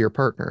listen to your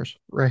partners,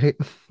 right?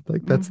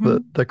 Like that's the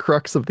Mm-hmm. the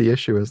crux of the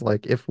issue is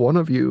like if one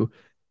of you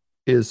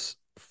is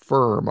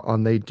firm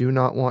on they do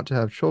not want to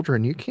have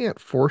children, you can't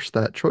force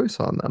that choice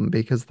on them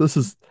because this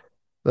is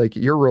like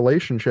your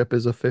relationship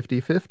is a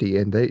 50-50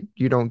 and they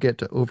you don't get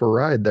to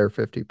override their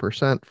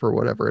 50% for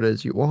whatever it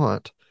is you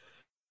want.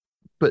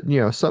 But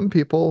some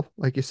people,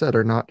 like you said,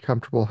 are not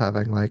comfortable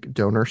having like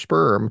donor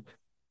sperm,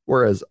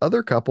 whereas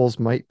other couples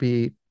might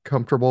be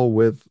comfortable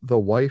with the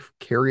wife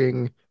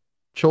carrying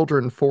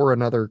children for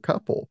another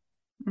couple.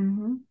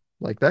 Mm-hmm.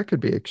 Like that could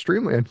be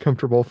extremely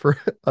uncomfortable for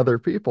other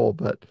people,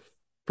 but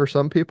for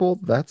some people,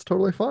 that's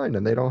totally fine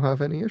and they don't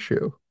have any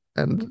issue.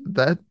 And Mm-hmm.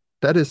 that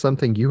is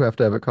something you have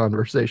to have a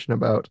conversation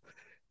about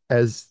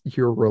as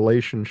your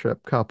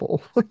relationship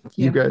couple.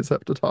 You Yeah, guys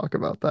have to talk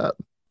about that.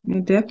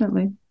 yeah,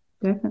 definitely.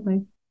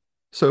 Definitely.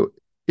 So,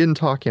 in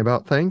talking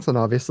about things and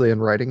obviously in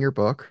writing your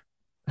book,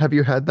 have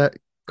you had that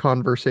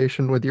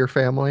conversation with your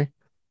family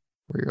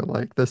where you're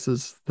like, this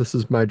is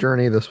my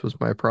journey, this was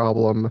my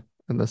problem,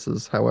 and this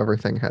is how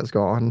everything has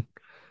gone?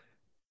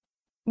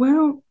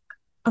 Well,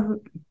 uh,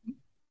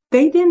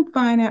 they didn't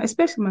find out,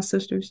 especially my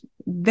sisters,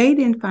 they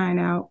didn't find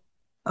out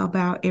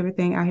about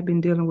everything I had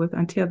been dealing with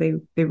until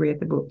they read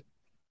the book.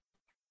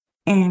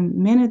 And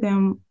many of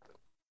them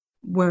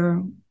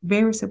were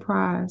very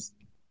surprised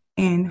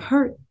and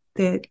hurt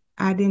that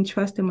I didn't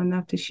trust them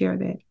enough to share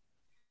that.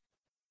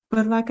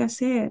 But like I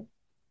said,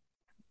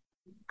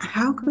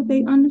 how could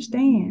they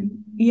understand?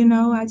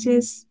 I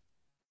just,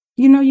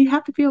 you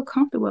have to feel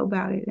comfortable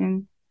about it.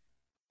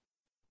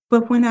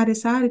 But when I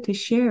decided to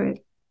share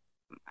it,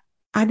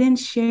 I didn't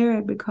share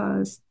it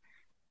because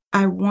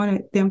I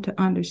wanted them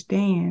to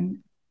understand.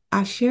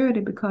 I shared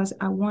it because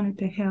I wanted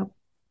to help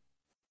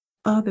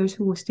others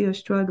who were still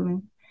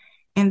struggling.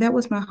 And that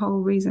was my whole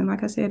reason.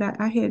 Like I said,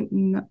 I had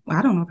no,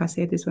 I don't know if I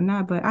said this or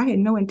not, but I had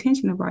no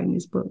intention of writing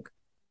this book.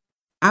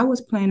 I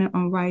was planning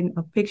on writing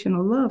a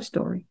fictional love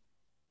story.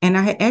 And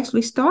I had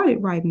actually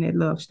started writing that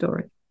love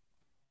story.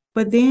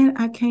 But then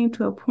I came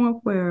to a point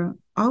where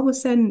all of a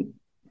sudden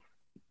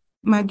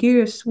my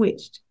gears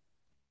switched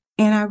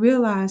and I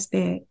realized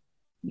that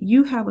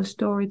you have a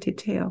story to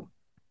tell.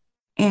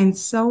 And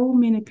so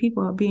many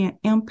people are being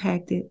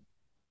impacted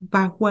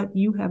by what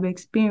you have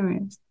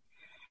experienced.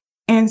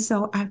 And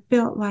so I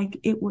felt like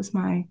it was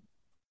my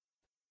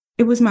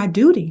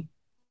duty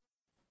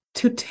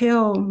to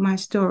tell my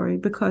story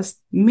because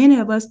many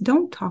of us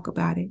don't talk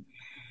about it.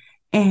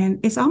 And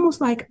it's almost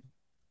like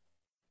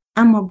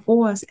I'm a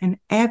voice and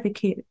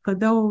advocate for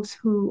those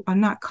who are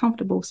not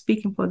comfortable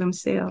speaking for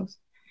themselves.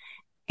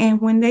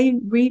 And when they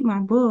read my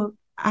book,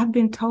 I've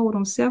been told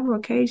on several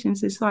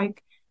occasions, it's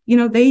like,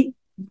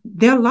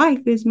 their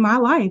life is my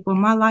life or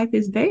my life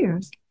is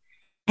theirs.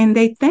 And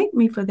they thank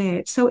me for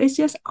that. So it's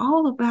just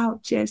all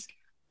about just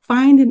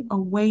finding a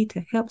way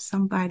to help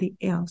somebody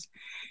else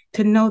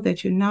to know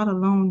that you're not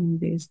alone in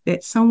this,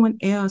 that someone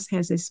else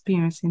has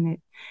experience in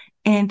it.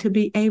 And to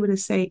be able to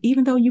say,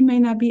 even though you may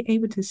not be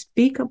able to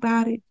speak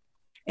about it,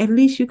 at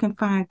least you can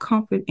find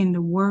comfort in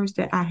the words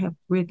that I have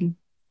written.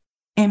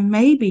 And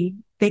maybe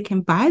they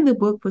can buy the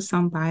book for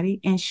somebody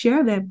and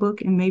share that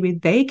book, and maybe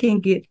they can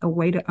get a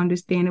way to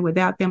understand it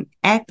without them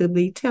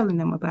actively telling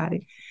them about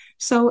it.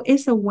 So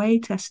it's a way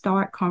to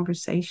start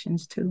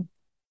conversations too.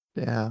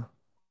 Yeah.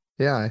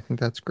 Yeah, I think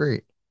that's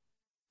great.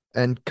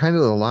 And kind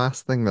of the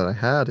last thing that I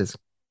had is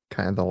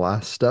kind of the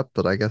last step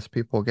that I guess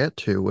people get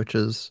to, which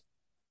is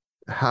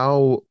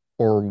how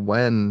or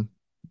when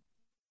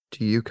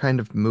do you kind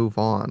of move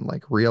on?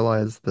 Like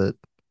realize that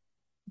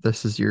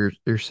this is your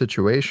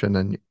situation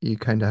and you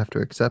kind of have to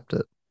accept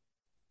it.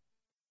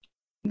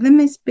 Let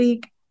me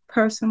speak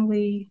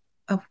personally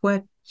of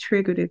what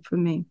triggered it for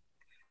me.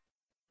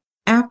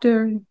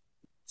 After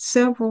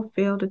several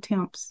failed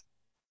attempts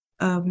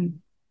of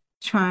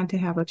trying to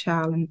have a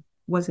child and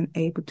wasn't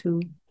able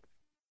to,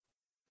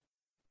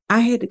 I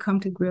had to come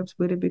to grips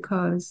with it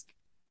because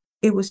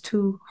it was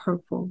too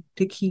hurtful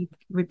to keep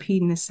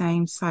repeating the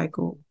same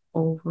cycle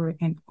over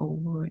and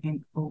over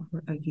and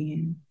over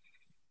again.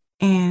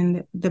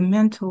 And the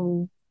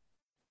mental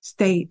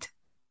state,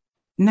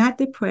 not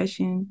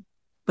depression,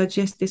 but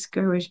just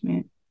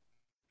discouragement.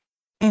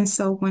 And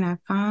so when I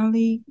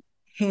finally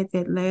had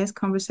that last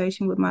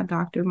conversation with my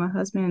doctor, my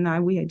husband and I,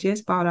 we had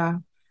just bought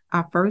our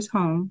first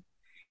home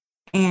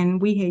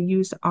and we had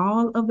used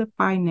all of the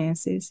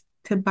finances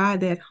to buy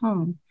that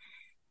home.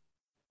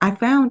 I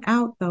found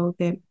out though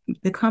that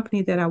the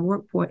company that I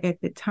worked for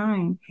at the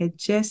time had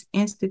just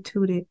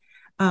instituted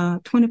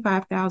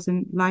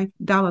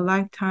 $25,000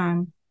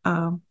 lifetime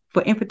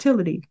for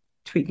infertility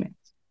treatment.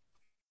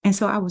 And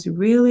so I was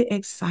really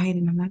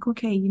excited. I'm like,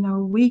 okay,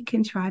 we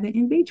can try the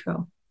in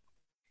vitro.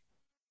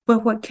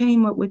 But what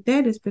came up with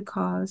that is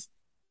because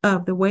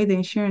of the way the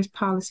insurance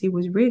policy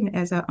was written,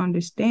 as I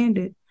understand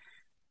it,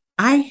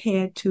 I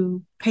had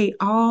to pay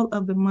all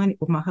of the money,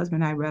 or my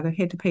husband and I rather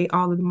had to pay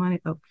all of the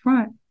money up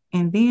front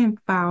and then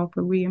file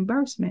for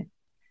reimbursement.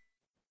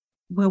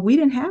 Well, we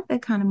didn't have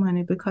that kind of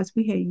money because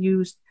we had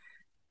used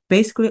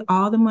basically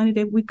all the money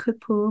that we could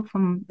pull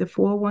from the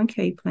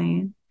 401k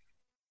plan,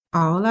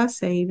 all our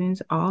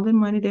savings, all the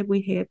money that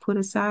we had put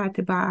aside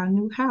to buy our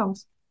new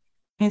house.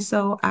 And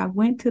so I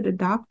went to the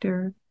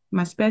doctor,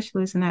 my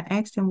specialist, and I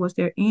asked him, was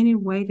there any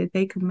way that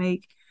they could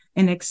make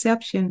an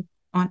exception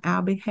on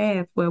our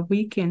behalf where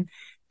we can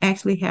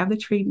actually have the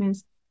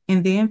treatments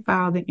and then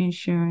file the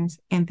insurance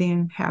and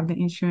then have the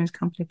insurance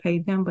company pay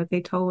them? But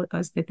they told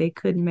us that they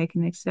couldn't make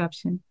an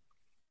exception.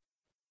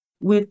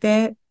 With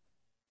that,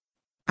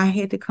 I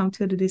had to come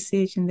to the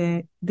decision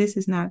that this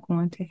is not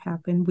going to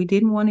happen. We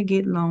didn't want to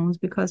get loans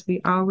because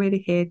we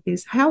already had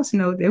this house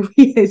note that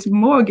we had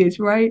mortgage,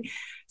 right?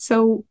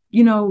 So,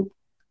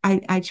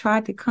 I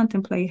tried to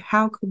contemplate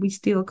how could we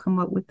still come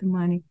up with the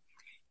money.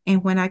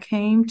 And when I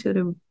came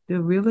to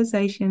the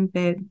realization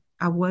that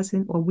I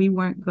wasn't or we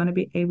weren't going to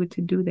be able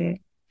to do that,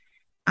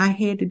 I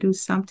had to do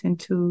something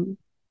to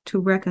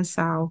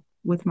reconcile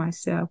with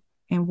myself.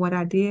 And what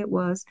I did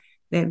was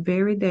that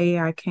very day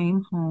I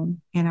came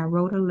home and I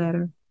wrote a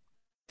letter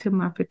to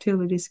my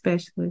fertility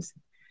specialist.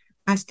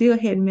 I still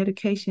had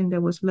medication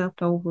that was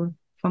left over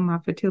from my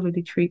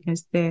fertility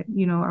treatments that,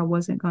 I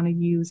wasn't going to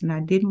use and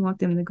I didn't want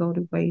them to go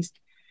to waste.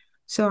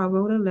 So I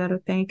wrote a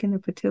letter thanking the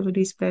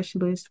fertility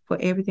specialist for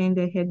everything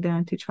they had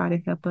done to try to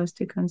help us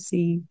to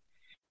conceive.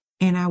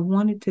 And I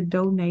wanted to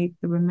donate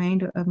the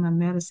remainder of my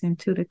medicine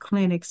to the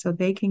clinic so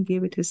they can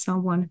give it to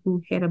someone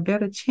who had a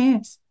better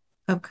chance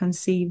of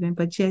conceiving,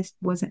 but just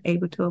wasn't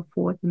able to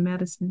afford the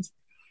medicines.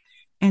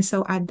 And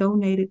so I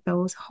donated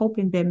those,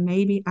 hoping that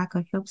maybe I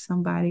could help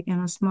somebody in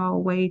a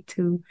small way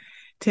to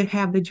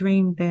have the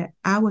dream that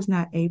I was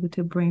not able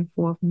to bring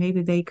forth.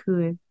 Maybe they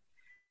could.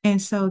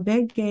 And so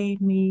that gave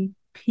me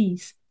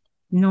peace,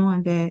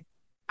 knowing that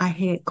I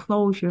had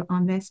closure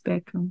on that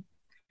spectrum.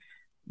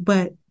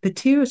 But the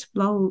tears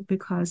flowed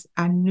because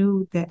I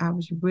knew that I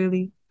was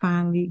really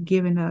finally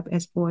giving up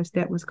as far as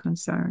that was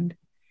concerned.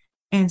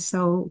 And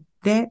so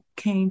that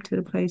came to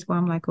the place where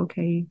I'm like,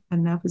 okay,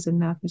 enough is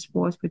enough as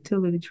far as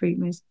fertility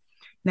treatments.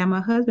 Now,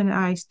 my husband and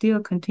I still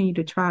continue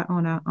to try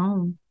on our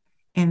own.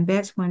 And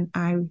that's when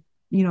I,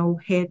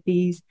 had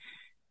these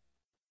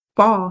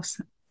false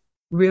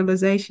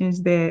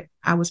realizations that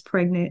I was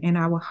pregnant, and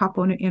I would hop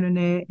on the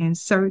internet and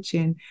search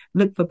and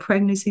look for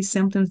pregnancy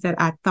symptoms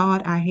that I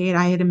thought I had.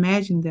 I had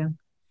imagined them.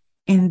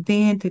 And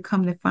then to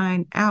come to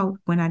find out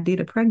when I did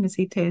a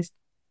pregnancy test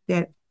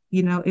that,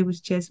 it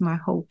was just my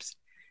hopes.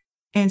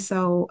 And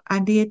so I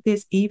did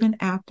this even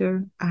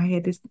after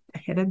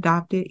had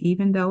adopted,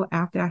 even though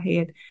after I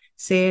had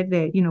said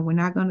that, we're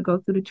not going to go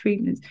through the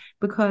treatments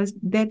because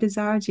that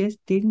desire just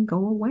didn't go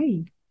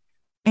away.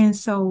 And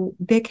so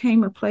there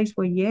came a place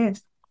where,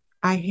 yes,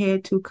 I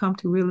had to come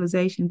to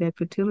realization that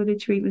fertility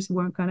treatments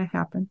weren't going to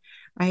happen.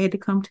 I had to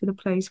come to the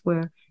place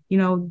where,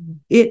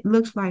 it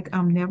looks like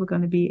I'm never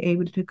going to be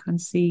able to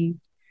conceive.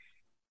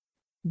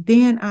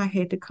 Then I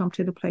had to come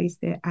to the place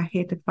that I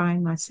had to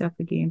find myself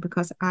again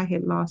because I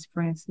had lost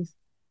Francis.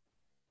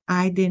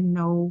 I didn't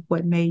know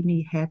what made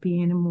me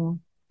happy anymore.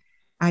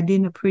 I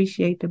didn't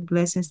appreciate the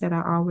blessings that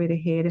I already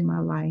had in my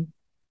life.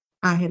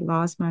 I had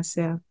lost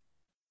myself.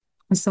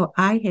 And so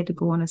I had to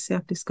go on a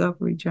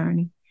self-discovery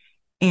journey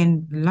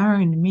and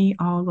learn me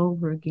all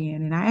over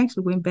again. And I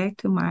actually went back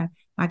to my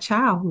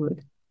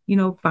childhood,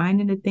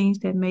 finding the things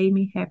that made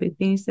me happy,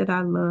 things that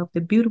I loved,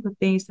 the beautiful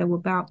things that were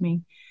about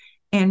me.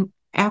 And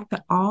after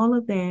all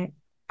of that,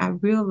 I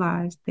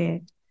realized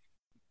that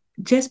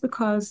just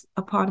because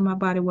a part of my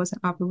body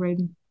wasn't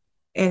operating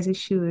as it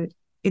should,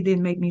 it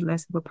didn't make me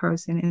less of a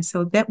person. And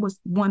so that was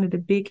one of the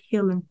big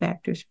healing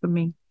factors for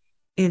me,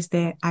 is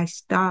that I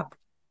stopped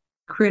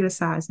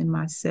criticizing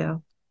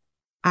myself.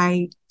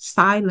 I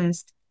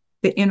silenced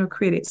the inner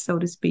critic, so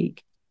to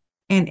speak.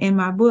 And in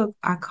my book,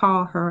 I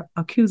call her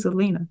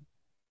Accusalina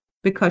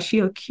because she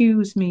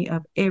accused me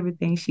of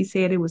everything. She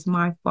said it was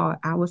my fault.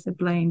 I was to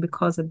blame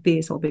because of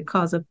this or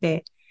because of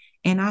that.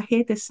 And I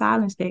had to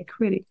silence that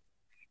critic.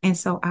 And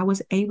so I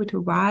was able to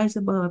rise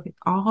above it,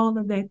 all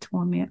of that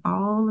torment,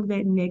 all of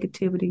that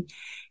negativity.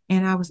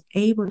 And I was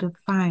able to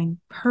find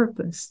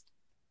purpose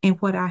in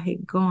what I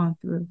had gone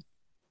through.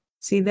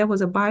 See, there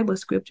was a Bible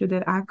scripture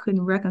that I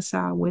couldn't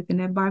reconcile with. And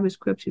that Bible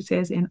scripture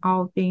says, in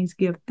all things,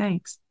 give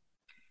thanks.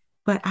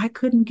 But I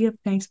couldn't give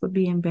thanks for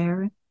being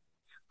barren.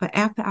 But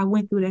after I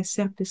went through that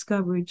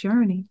self-discovery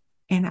journey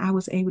and I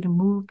was able to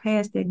move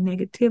past that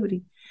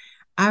negativity,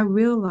 I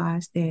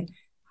realized that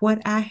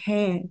what I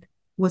had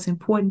was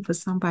important for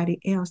somebody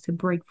else to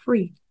break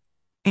free.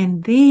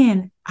 And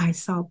then I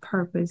saw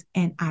purpose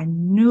and I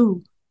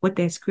knew what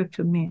that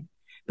scripture meant.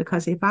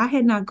 Because if I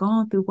had not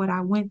gone through what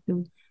I went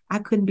through, I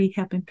couldn't be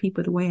helping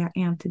people the way I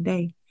am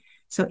today.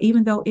 So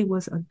even though it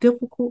was a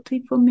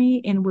difficulty for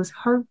me and it was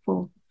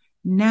hurtful,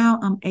 now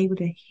I'm able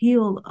to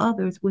heal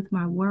others with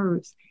my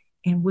words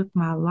and with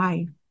my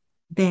life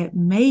that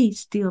may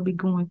still be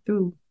going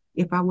through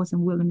if I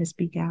wasn't willing to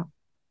speak out.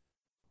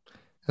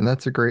 And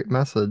that's a great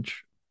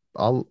message.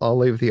 I'll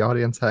leave the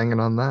audience hanging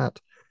on that.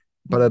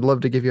 But I'd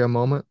love to give you a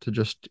moment to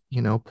just,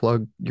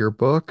 plug your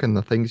book and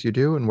the things you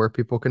do and where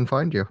people can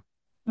find you.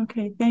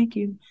 Okay, thank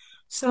you.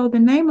 So the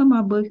name of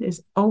my book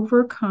is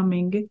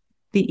Overcoming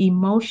the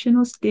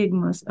Emotional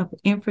Stigmas of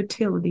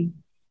Infertility,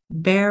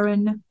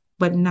 Barren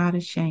but Not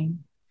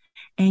Ashamed.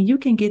 And you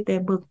can get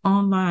that book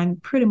online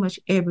pretty much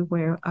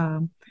everywhere.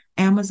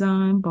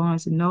 Amazon,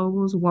 Barnes and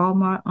Nobles,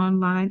 Walmart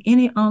online,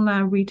 any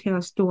online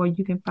retail store,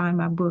 you can find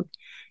my book.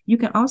 You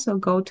can also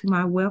go to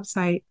my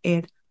website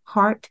at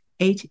Heart,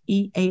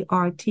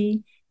 Heart,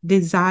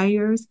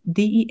 Desires,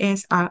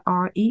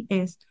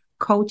 Desires,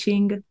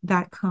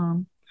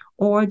 coaching.com,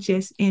 or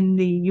just in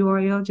the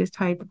URL, just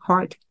type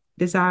Heart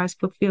Desires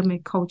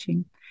Fulfillment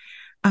Coaching.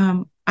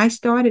 I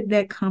started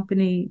that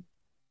company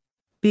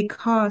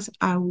because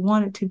I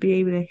wanted to be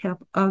able to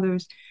help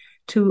others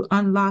to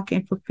unlock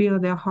and fulfill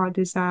their heart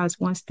desires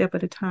one step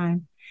at a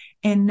time.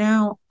 And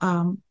now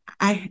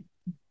I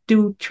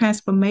do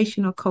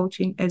transformational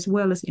coaching as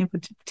well as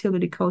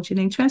infertility coaching.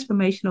 And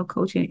transformational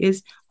coaching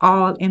is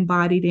all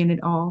embodied in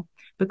it all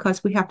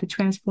because we have to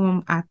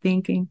transform our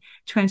thinking,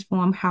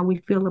 transform how we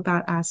feel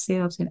about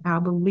ourselves and our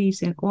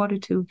beliefs in order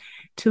to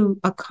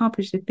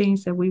accomplish the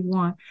things that we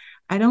want.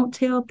 I don't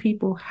tell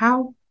people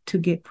how to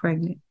get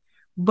pregnant,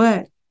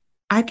 but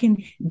I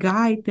can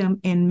guide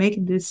them and make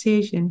a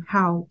decision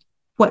how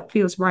what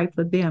feels right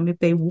for them if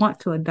they want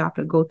to adopt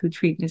or go through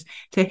treatments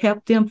to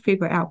help them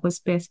figure out what's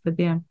best for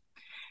them.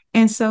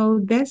 And so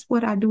that's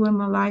what I do in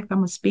my life.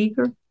 I'm a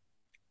speaker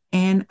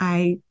and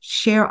I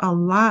share a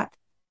lot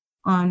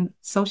on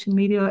social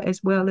media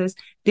as well as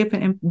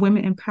different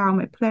women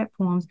empowerment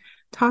platforms,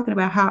 talking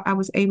about how I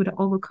was able to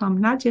overcome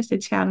not just the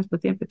challenge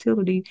with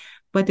infertility,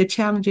 but the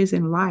challenges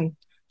in life.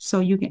 So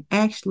you can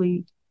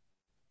actually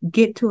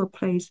get to a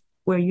place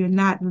where you're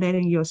not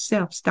letting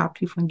yourself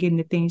stop you from getting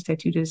the things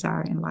that you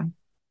desire in life.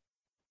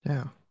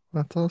 Yeah,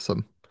 that's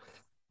awesome.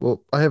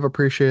 Well, I have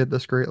appreciated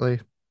this greatly.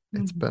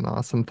 It's Mhm. been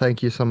awesome.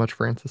 Thank you so much,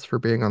 Francis, for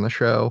being on the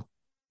show.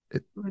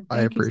 It, Well,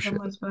 I thank you so appreciate it.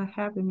 much for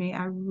having me.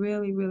 I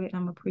really, really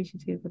am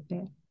appreciative of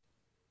that.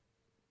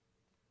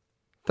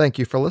 Thank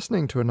you for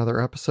listening to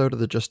another episode of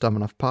the Just Dumb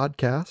Enough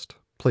podcast.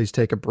 Please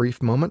take a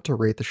brief moment to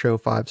rate the show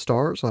 5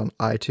 stars on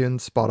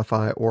iTunes,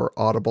 Spotify, or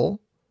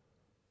Audible.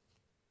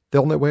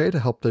 The only way to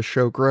help this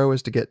show grow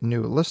is to get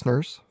new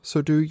listeners,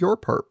 so do your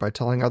part by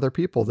telling other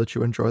people that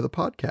you enjoy the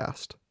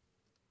podcast.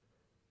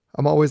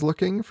 I'm always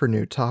looking for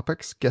new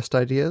topics, guest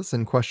ideas,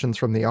 and questions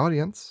from the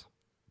audience.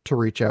 To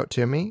reach out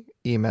to me,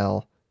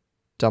 email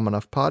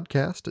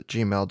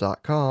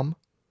dumbenoughpodcast@gmail.com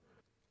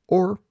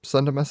or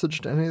send a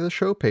message to any of the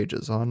show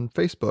pages on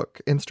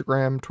Facebook,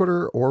 Instagram,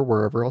 Twitter, or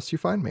wherever else you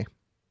find me.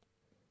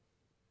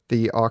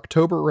 The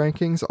October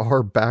rankings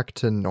are back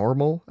to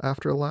normal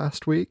after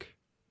last week.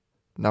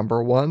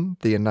 Number 1,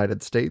 the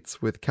United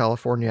States, with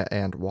California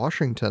and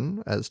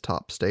Washington as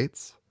top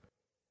states.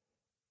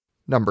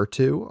 Number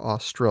 2,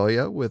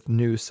 Australia, with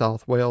New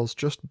South Wales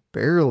just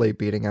barely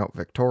beating out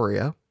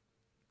Victoria.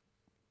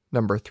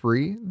 Number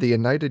 3, the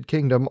United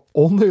Kingdom,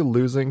 only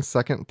losing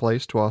second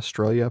place to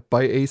Australia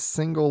by a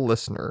single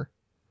listener.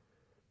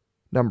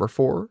 Number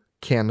 4,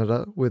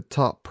 Canada, with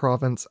top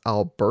province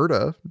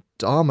Alberta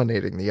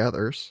dominating the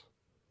others.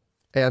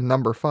 And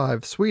number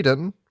 5,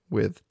 Sweden,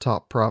 with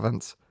top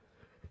province.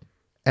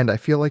 And I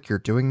feel like you're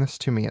doing this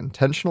to me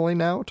intentionally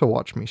now to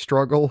watch me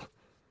struggle.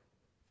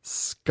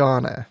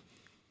 Skane.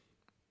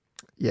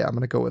 Yeah, I'm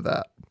going to go with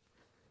that.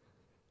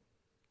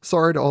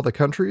 Sorry to all the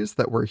countries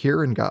that were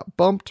here and got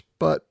bumped,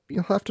 but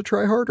you'll have to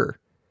try harder.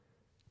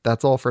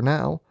 That's all for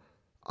now.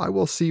 I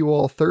will see you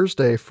all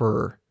Thursday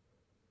for...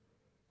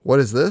 What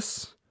is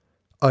this?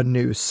 A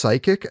new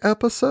psychic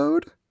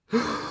episode?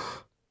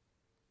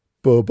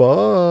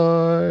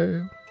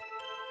 Bye-bye.